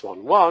minus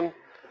 1, 1.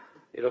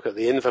 You look at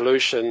the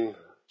involution,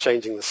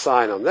 changing the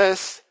sign on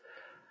this,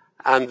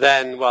 and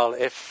then, well,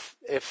 if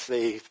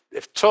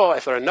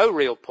there are no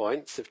real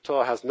points, if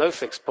Tor has no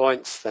fixed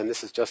points, then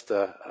this is just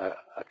a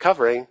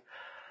covering.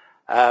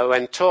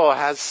 When Tor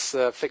has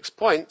fixed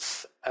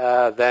points,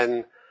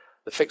 then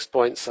the fixed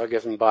points are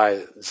given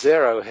by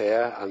 0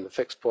 here and the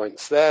fixed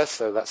points there,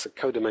 so that's a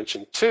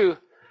codimension 2.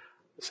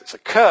 So it's a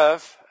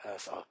curve,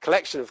 so a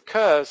collection of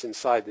curves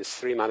inside this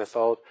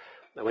three-manifold.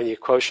 And when you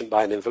quotient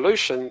by an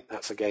involution,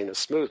 that's again a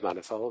smooth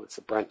manifold. It's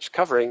a branch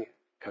covering,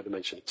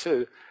 codimension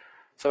 2.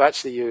 So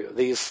actually,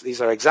 these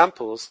are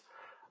examples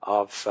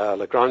of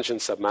Lagrangian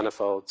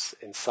submanifolds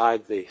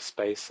inside the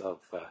space of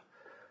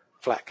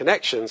flat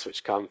connections,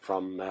 which come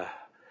from,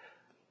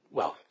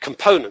 well,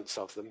 components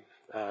of them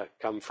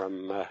come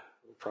from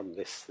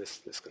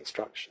this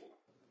construction.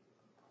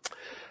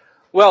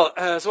 Well,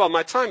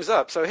 my time's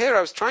up. So here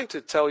I was trying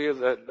to tell you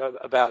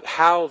about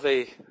how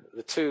the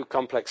two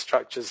complex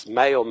structures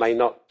may or may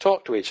not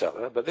talk to each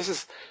other. But this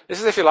is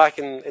if you like,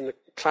 in the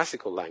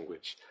classical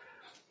language.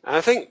 And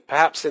I think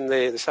perhaps in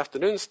this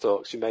afternoon's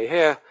talks you may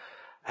hear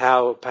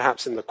how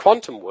perhaps in the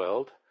quantum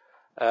world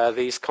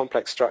these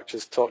complex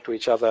structures talk to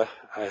each other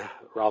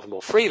rather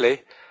more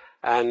freely.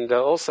 And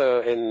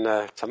also in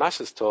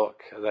Tamash's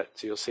talk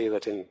that you'll see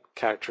that in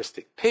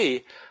characteristic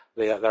P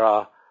there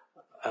are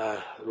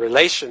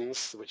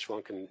relations which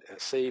one can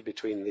see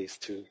between these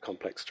two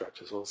complex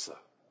structures also.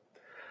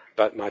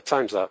 But my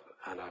time's up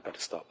and I better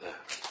stop there.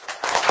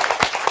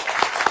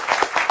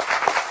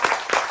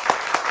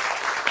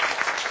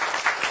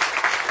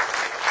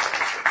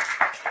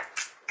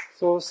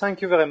 So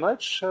thank you very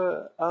much.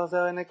 Are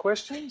there any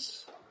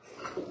questions?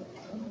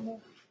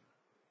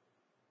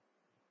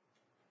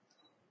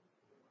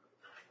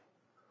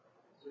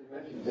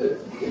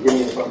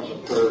 Giving a bunch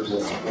of curves,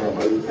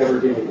 are you ever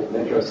getting an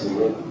interesting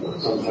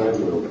look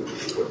sometime?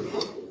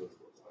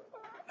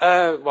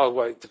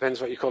 Well, it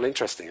depends what you call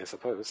interesting, I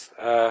suppose.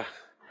 I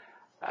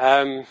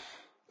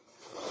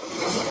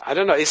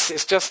don't know.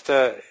 It's just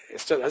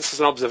this is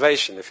an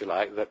observation, if you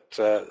like,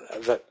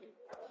 that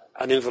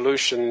an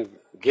involution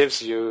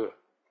gives you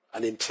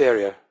an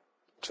interior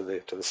to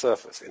the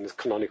surface in this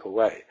canonical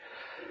way.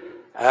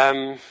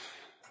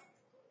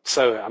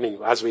 So, I mean,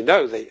 as we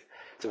know,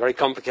 it's a very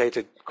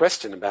complicated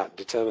question about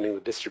determining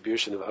the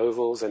distribution of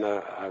ovals in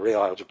a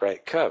real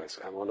algebraic curve. It's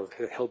one of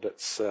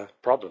Hilbert's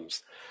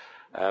problems,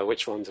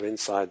 which ones are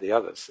inside the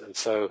others. And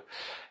so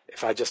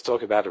if I just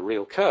talk about a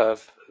real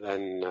curve,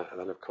 then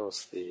of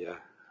course there are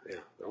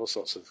all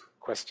sorts of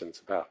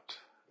questions about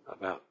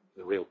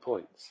the real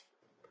points.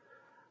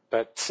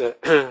 But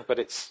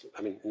it's,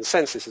 I mean, in a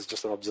sense, this is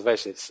just an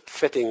observation. It's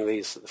fitting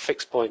these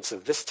fixed points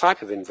of this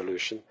type of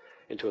involution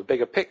into a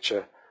bigger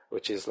picture,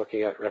 which is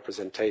looking at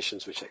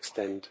representations which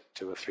extend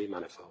to a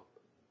three-manifold.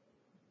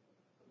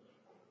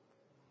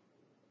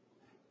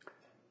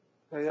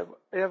 I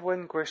have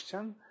one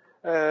question.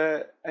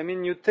 I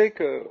mean, you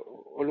take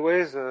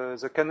always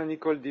the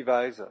canonical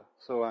divisor.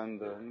 So, and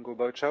Ngo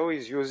Bao-Chao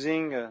is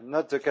using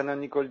not the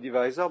canonical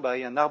divisor, but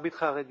an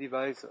arbitrary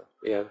divisor.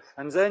 Yes.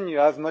 And then you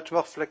have much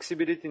more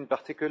flexibility. In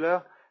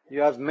particular,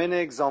 you have many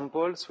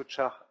examples which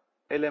are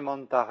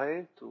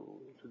elementary to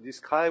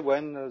describe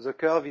when the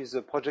curve is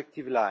a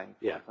projective line,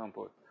 for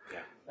example.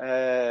 Yeah.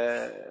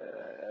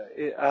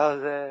 Are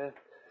there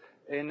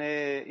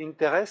any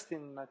interest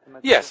in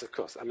mathematics? Yes, of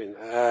course. I mean,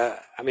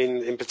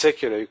 in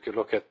particular, you could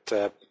look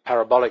at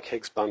parabolic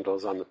Higgs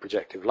bundles on the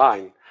projective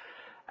line,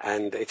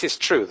 and it is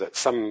true that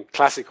some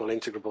classical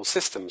integrable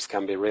systems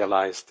can be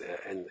realized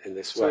in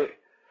this way.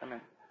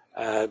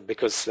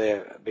 Because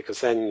then,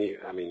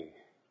 the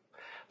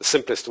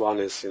simplest one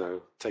is,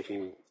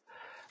 taking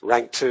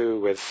rank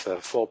 2 with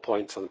 4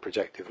 points on the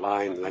projective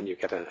line, and then you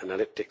get an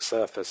elliptic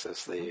surface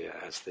as the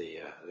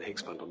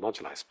Higgs bundle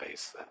moduli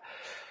space.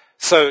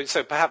 So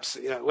perhaps,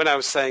 when I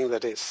was saying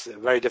that it's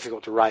very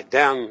difficult to write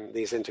down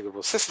these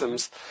integrable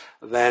systems,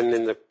 then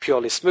in the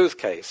purely smooth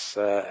case,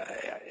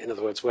 in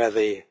other words, where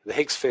the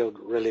Higgs field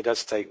really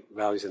does take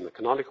values in the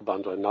canonical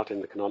bundle and not in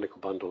the canonical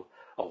bundle,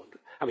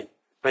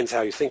 depends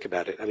how you think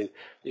about it.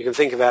 You can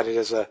think about it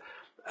as a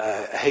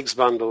Higgs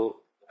bundle,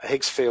 a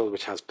Higgs field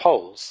which has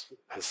poles,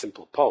 has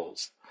simple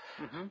poles,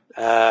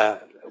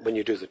 when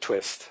you do the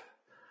twist.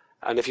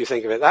 And if you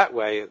think of it that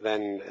way,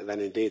 then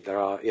indeed there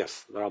are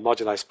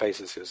moduli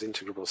spaces whose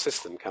integrable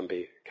system can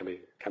be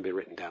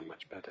written down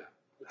much better.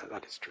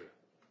 That is true.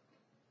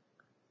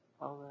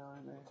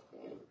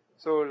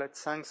 So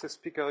let's thank the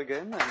speaker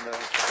again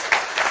and.